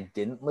beginning, I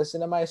didn't listen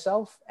to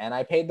myself and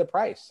I paid the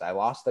price. I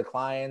lost the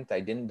client.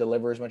 I didn't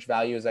deliver as much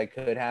value as I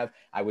could have.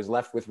 I was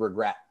left with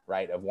regret,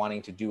 right, of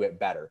wanting to do it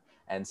better.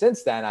 And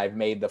since then, I've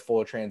made the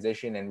full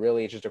transition. And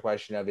really, it's just a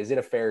question of, is it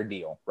a fair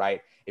deal,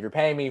 right? If you're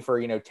paying me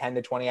for, 10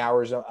 to 20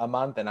 hours a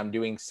month and I'm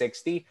doing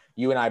 60,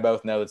 you and I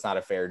both know it's not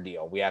a fair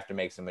deal. We have to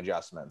make some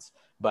adjustments.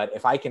 But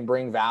if I can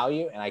bring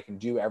value and I can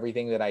do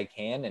everything that I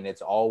can, and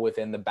it's all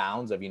within the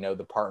bounds of,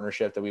 the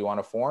partnership that we want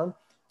to form,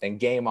 then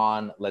game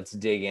on, let's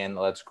dig in,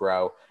 let's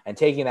grow. And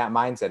taking that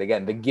mindset,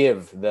 again, the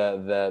give,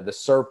 the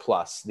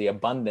surplus, the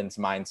abundance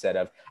mindset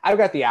of, I've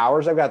got the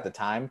hours, I've got the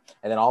time.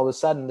 And then all of a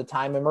sudden the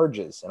time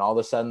emerges and all of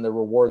a sudden the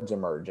rewards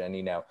emerge. And,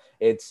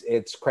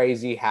 it's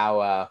crazy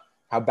how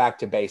back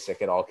to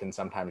basic it all can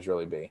sometimes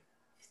really be.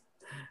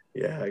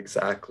 Yeah,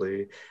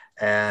 exactly.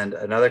 And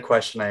another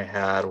question I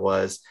had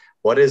was,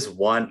 what is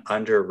one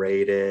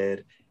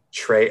underrated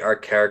trait or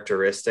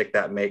characteristic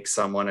that makes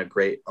someone a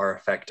great or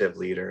effective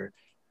leader?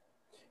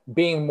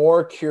 Being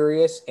more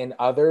curious in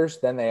others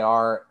than they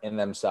are in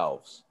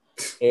themselves.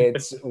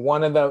 It's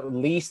one of the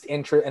least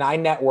interest, and I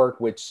network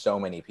with so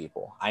many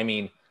people. I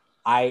mean,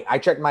 I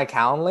check my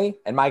Calendly,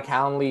 and my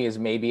Calendly is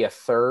maybe a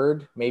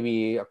third,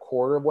 maybe a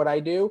quarter of what I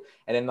do.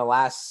 And in the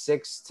last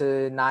 6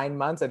 to 9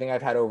 months, I think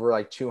I've had over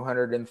like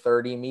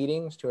 230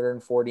 meetings,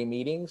 240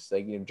 meetings,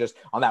 like just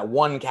on that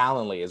one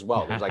Calendly as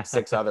well. There's like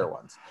 6 other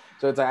ones.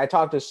 So it's like I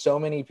talk to so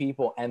many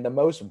people, and the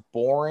most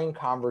boring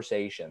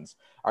conversations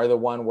are the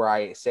one where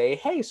I say,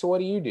 hey, so what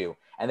do you do?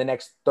 And the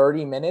next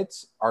 30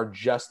 minutes are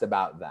just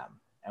about them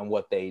and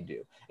what they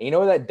do. And you know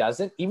what that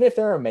doesn't, even if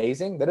they're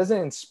amazing, that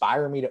doesn't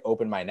inspire me to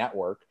open my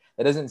network.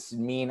 That doesn't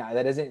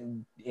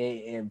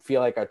feel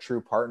like a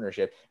true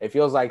partnership. It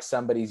feels like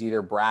somebody's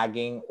either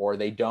bragging or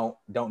they don't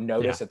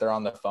notice that they're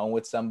on the phone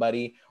with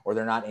somebody, or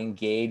they're not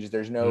engaged.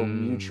 There's no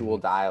mutual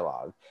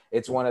dialogue.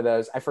 It's one of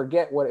those, I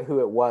forget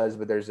who it was,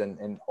 but there's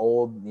an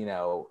old,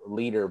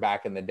 leader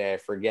back in the day, I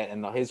forget.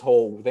 And his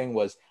whole thing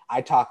was,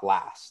 I talk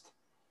last.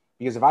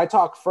 Because if I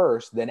talk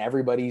first, then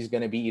everybody's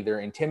going to be either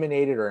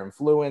intimidated or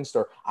influenced,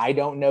 or I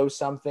don't know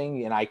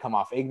something and I come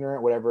off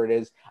ignorant, whatever it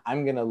is.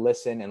 I'm going to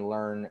listen and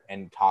learn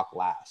and talk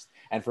last.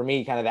 And for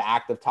me, kind of the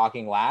act of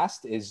talking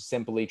last is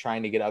simply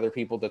trying to get other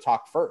people to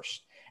talk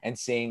first and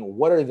seeing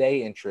what are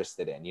they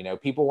interested in.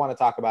 People want to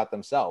talk about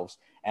themselves,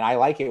 and I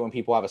like it when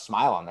people have a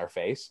smile on their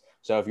face.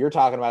 So if you're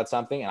talking about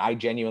something and I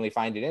genuinely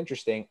find it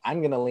interesting, I'm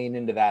going to lean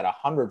into that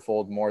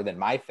 100-fold more than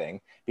my thing,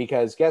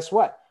 because guess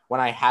what? When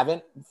I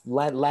haven't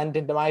lent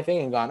into my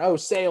thing and gone, oh,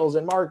 sales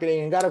and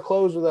marketing and got to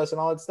close with us and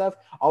all that stuff,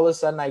 all of a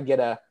sudden I get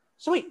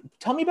so wait,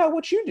 tell me about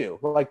what you do.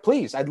 Like,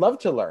 please, I'd love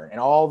to learn. And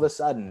all of a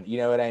sudden, you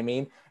know what I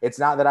mean? It's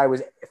not that I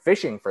was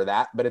fishing for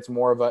that, but it's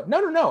more of a,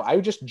 no. I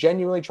just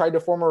genuinely tried to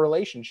form a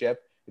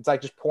relationship. It's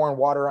like just pouring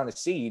water on a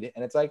seed.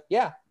 And it's like,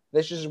 yeah,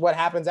 This is what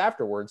happens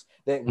afterwards,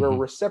 that we're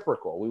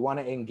reciprocal. We want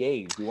to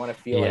engage. We want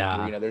to feel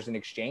like, you know, there's an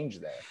exchange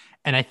there.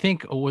 And I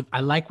think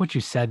I like what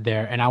you said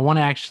there. And I want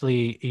to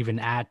actually even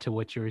add to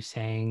what you were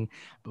saying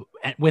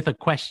with a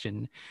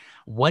question.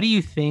 What do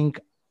you think?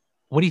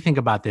 What do you think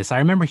about this? I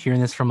remember hearing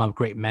this from a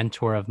great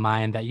mentor of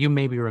mine that you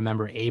maybe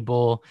remember,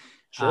 Abel.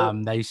 Sure.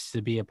 That used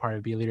to be a part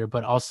of Be Leader,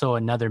 but also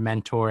another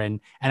mentor. And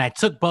I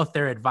took both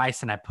their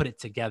advice and I put it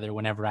together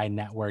whenever I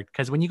networked.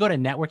 Because when you go to a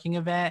networking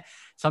event,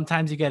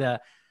 sometimes you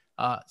get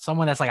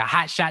someone that's like a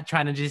hot shot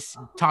trying to just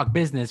talk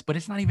business, but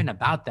it's not even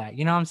about that.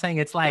 You know what I'm saying?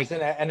 It's like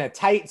in a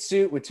tight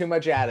suit with too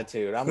much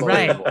attitude.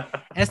 Unbelievable. Right.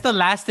 It's the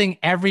last thing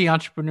every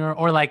entrepreneur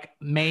or like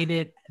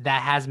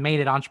has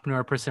made it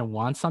entrepreneur person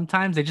wants.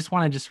 Sometimes they just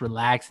want to just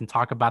relax and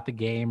talk about the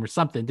game or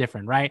something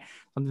different, right?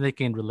 Something they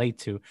can relate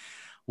to.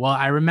 Well,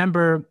 I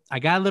remember I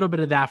got a little bit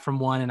of that from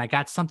one and I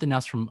got something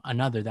else from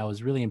another that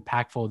was really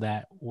impactful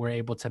that we're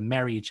able to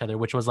marry each other,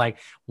 which was like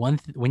when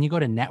you go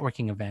to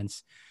networking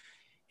events,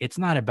 it's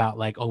not about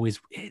like always,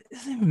 it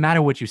doesn't even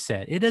matter what you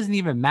said. It doesn't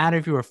even matter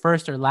if you were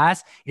first or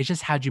last. It's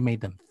just how'd you made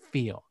them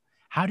feel.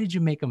 How did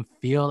you make them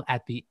feel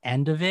at the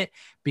end of it?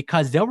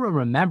 Because they'll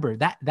remember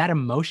that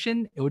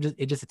emotion,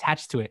 it just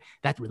attached to it.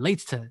 That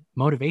relates to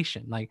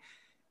motivation. Like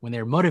when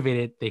they're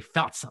motivated, they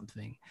felt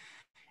something.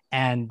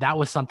 And that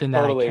was something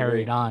that Totally I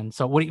carried agree. on.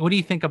 So what do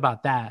you think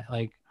about that?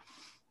 Like,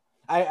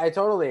 I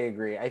totally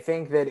agree. I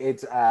think that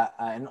it's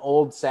an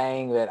old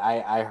saying that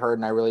I heard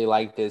and I really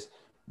liked is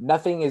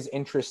nothing is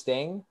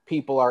interesting.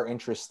 People are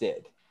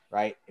interested,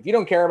 right? If you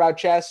don't care about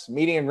chess,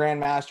 meeting a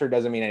grandmaster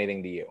doesn't mean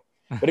anything to you.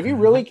 But if you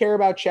really care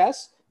about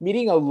chess,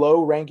 meeting a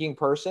low ranking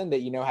person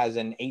that, you know, has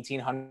an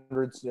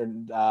 1800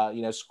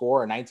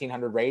 score, a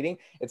 1900 rating,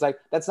 it's like,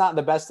 that's not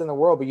the best in the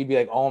world, but you'd be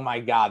like, oh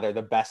my God, they're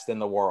the best in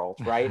the world.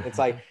 Right. It's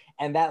like,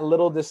 and that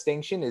little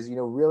distinction is, you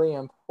know, really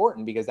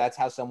important because that's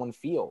how someone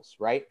feels.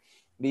 Right.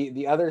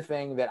 The other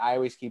thing that I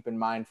always keep in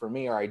mind for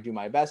me, or I do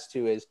my best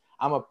to, is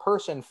I'm a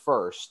person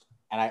first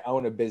and I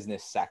own a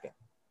business second.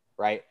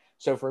 Right.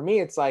 So for me,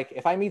 it's like,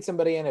 if I meet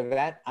somebody in an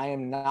event, I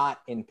am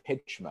not in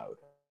pitch mode.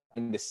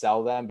 I'm to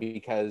sell them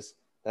because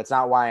that's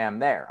not why I'm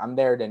there. I'm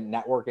there to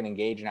network and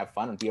engage and have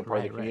fun and be a part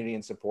of the community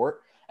and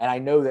support. And I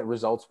know that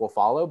results will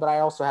follow, but I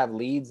also have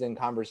leads and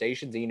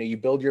conversations and, you know, you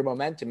build your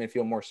momentum and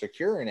feel more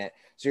secure in it.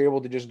 So you're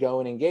able to just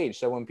go and engage.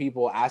 So when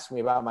people ask me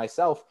about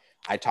myself,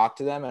 I talk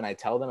to them and I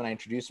tell them and I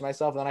introduce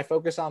myself, and then I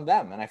focus on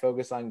them and I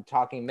focus on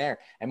talking there.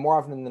 And more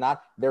often than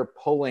not, they're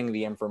pulling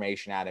the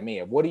information out of me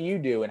of what do you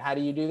do and how do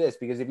you do this?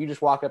 Because if you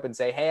just walk up and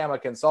say, hey, I'm a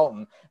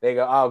consultant, they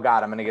go, oh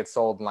God, I'm going to get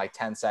sold in like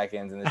 10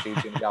 seconds and the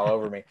dude's going to be all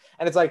over me.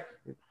 And it's like,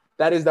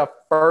 that is the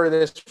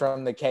furthest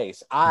from the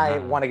case. I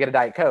want to get a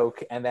Diet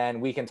Coke and then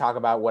we can talk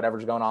about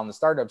whatever's going on in the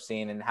startup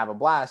scene and have a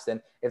blast.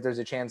 And if there's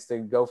a chance to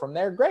go from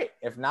there, great.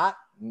 If not,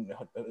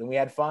 we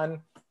had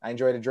fun. I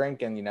enjoyed a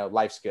drink and, you know,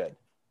 life's good.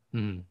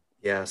 Mm-hmm.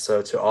 Yeah.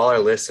 So to all our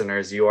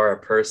listeners, you are a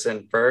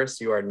person first.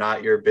 You are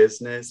not your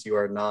business. You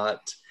are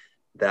not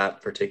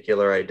that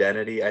particular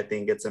identity. I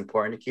think it's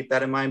important to keep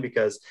that in mind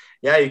because,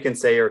 yeah, you can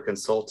say you're a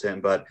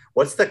consultant, but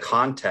what's the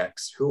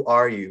context? Who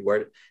are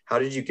you? How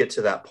did you get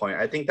to that point?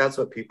 I think that's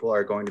what people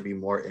are going to be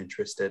more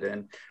interested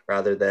in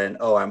rather than,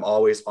 oh, I'm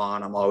always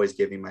on, I'm always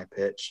giving my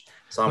pitch.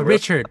 So I'm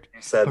Richard,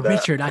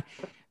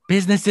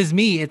 business is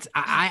me.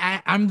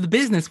 I'm the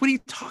business. What are you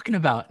talking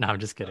about? No, I'm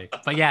just kidding.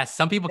 But yeah,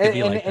 some people can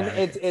be like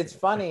that. It's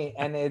funny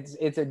and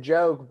it's a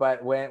joke.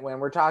 But when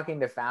we're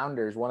talking to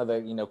founders, one of the,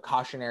 you know,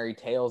 cautionary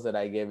tales that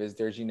I give is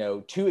there's, you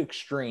know, two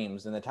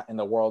extremes in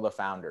the world of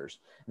founders.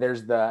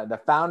 There's the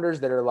founders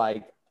that are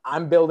like,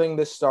 I'm building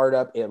this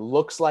startup. It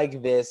looks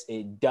like this.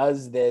 It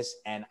does this,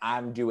 and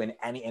I'm doing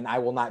and I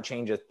will not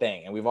change a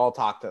thing. And we've all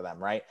talked to them,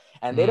 right?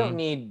 And they don't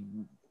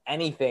need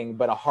anything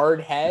but a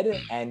hard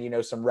head and, you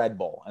know, some Red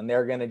Bull, and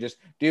they're going to just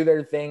do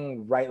their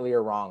thing rightly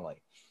or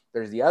wrongly.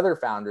 There's the other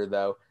founder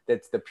though,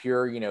 that's the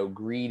pure, you know,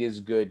 greed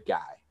is good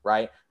guy,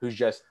 right? Who's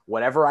just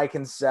whatever I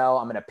can sell,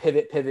 I'm going to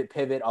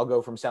pivot. I'll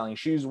go from selling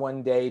shoes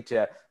one day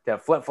to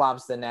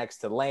flip-flops the next,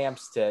 to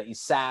lamps, to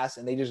SaaS,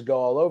 and they just go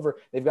all over.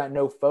 They've got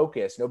no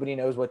focus. Nobody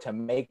knows what to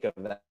make of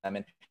them.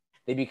 And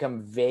they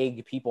become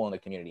vague people in the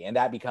community. And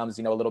that becomes,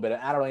 you know, a little bit,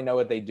 I don't really know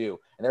what they do.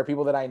 And there are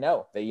people that I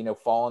know that, you know,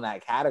 fall in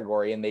that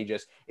category and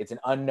it's an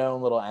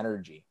unknown little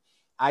energy.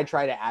 I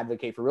try to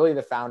advocate for really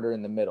the founder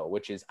in the middle,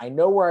 which is I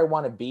know where I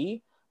want to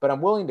be, but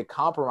I'm willing to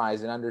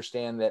compromise and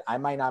understand that I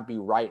might not be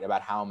right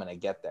about how I'm going to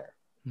get there.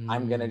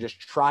 I'm going to just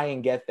try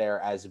and get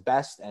there as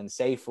best and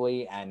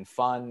safely and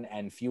fun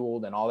and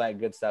fueled and all that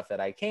good stuff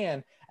that I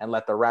can, and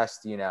let the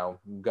rest, you know,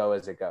 go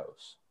as it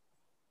goes.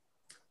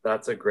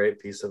 That's a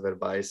great piece of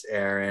advice,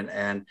 Aaron.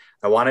 And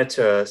I wanted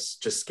to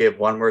just give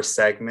one more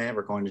segment.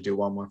 We're going to do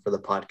one more for the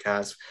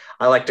podcast.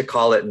 I like to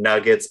call it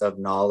nuggets of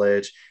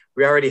knowledge.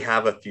 We already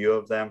have a few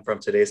of them from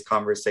today's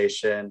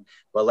conversation,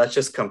 but let's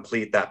just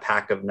complete that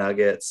pack of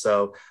nuggets.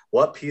 So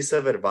what piece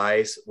of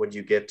advice would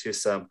you give to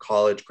some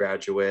college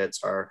graduates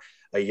or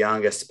a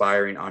young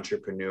aspiring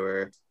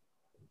entrepreneur?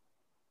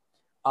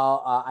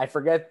 I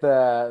forget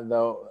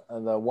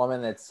the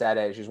woman that said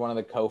it. She's one of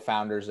the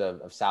co-founders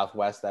of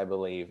Southwest, I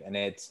believe. And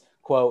it's,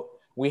 quote,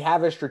 We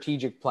have a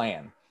strategic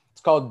plan.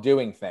 It's called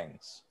doing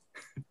things.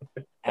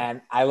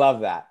 And I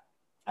love that.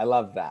 I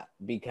love that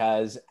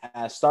because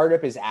a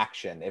startup is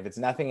action. If it's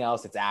nothing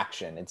else, it's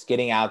action. It's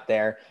getting out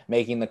there,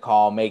 making the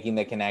call, making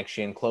the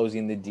connection,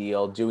 closing the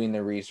deal, doing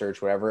the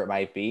research, whatever it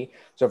might be.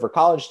 So for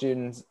college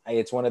students,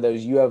 it's one of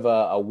those, you have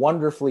a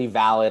wonderfully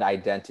valid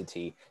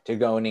identity to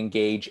go and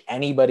engage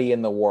anybody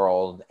in the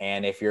world.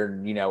 And if you're,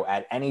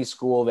 at any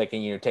school that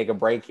can, take a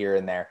break here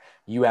and there,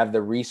 you have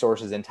the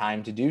resources and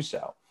time to do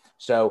so.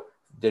 So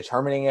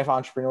determining if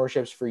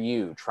entrepreneurship's for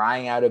you,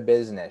 trying out a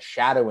business,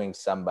 shadowing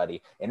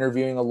somebody,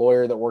 interviewing a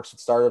lawyer that works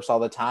with startups all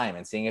the time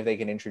and seeing if they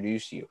can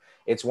introduce you.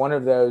 It's one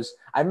of those,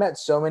 I've met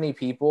so many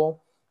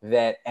people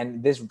that,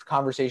 and this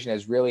conversation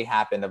has really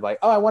happened of like,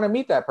 oh, I want to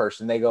meet that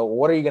person. They go, well,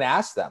 what are you going to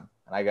ask them?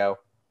 And I go,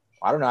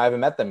 I don't know. I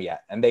haven't met them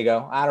yet. And they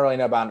go, I don't really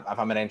know about if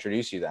I'm going to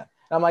introduce you then.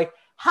 And I'm like,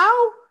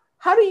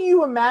 how do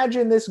you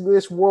imagine this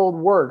world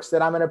works,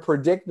 that I'm going to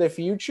predict the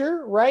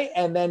future, right?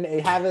 And then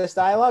have this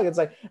dialogue. It's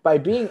like by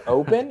being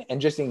open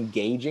and just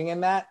engaging in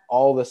that,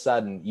 all of a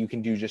sudden you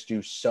can do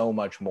so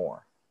much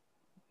more.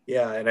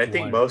 Yeah. And I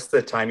think most of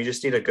the time you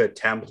just need a good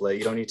template.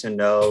 You don't need to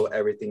know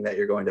everything that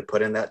you're going to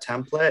put in that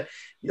template.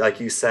 Like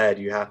you said,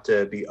 you have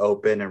to be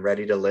open and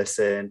ready to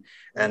listen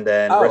and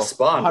then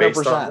respond 100%.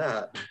 Based on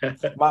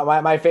that.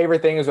 my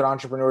favorite thing is when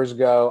entrepreneurs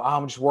go, oh,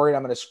 I'm just worried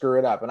I'm going to screw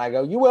it up. And I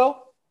go, you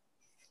will.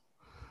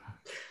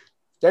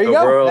 There you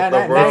go.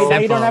 Now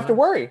you don't have to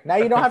worry. Now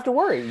you don't have to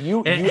worry.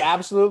 You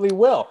absolutely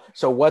will.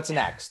 So what's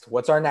next?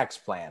 What's our next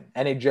plan?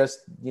 And it just,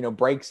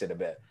 breaks it a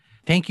bit.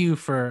 Thank you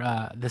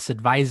for this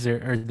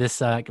advisor or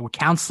this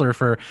counselor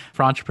for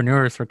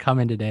entrepreneurs for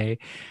coming today.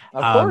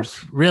 Of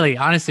course. Really,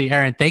 honestly,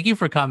 Aaron, thank you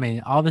for coming.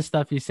 All the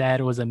stuff you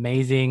said was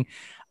amazing.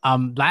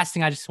 Last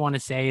thing I just want to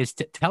say is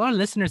to tell our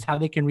listeners how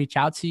they can reach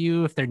out to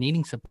you if they're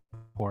needing support.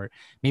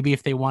 Maybe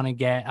if they want to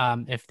get,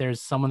 if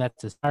there's someone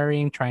that's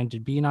aspiring, trying to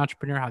be an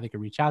entrepreneur, how they can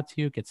reach out to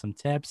you, get some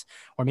tips,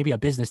 or maybe a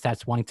business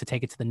that's wanting to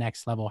take it to the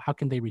next level. How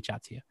can they reach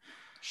out to you?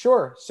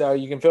 Sure. So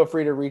you can feel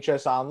free to reach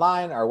us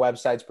online. Our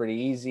website's pretty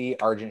easy,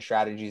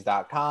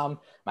 argentstrategies.com.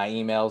 My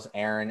email's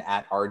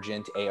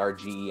Aaron@argent,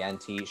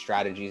 ARGENT,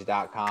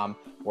 strategies.com.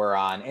 We're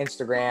on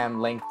Instagram,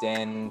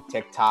 LinkedIn,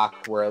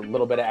 TikTok. We're a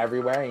little bit of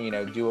everywhere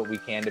and, do what we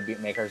can to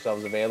make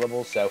ourselves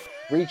available. So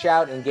reach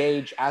out,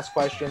 engage, ask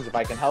questions. If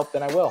I can help,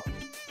 then I will.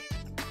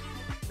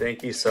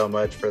 Thank you so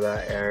much for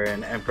that,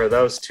 Aaron. And for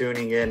those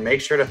tuning in,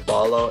 make sure to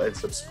follow and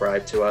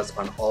subscribe to us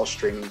on all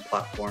streaming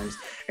platforms,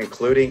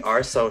 including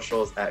our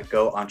socials at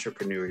Go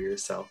Entrepreneur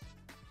Yourself.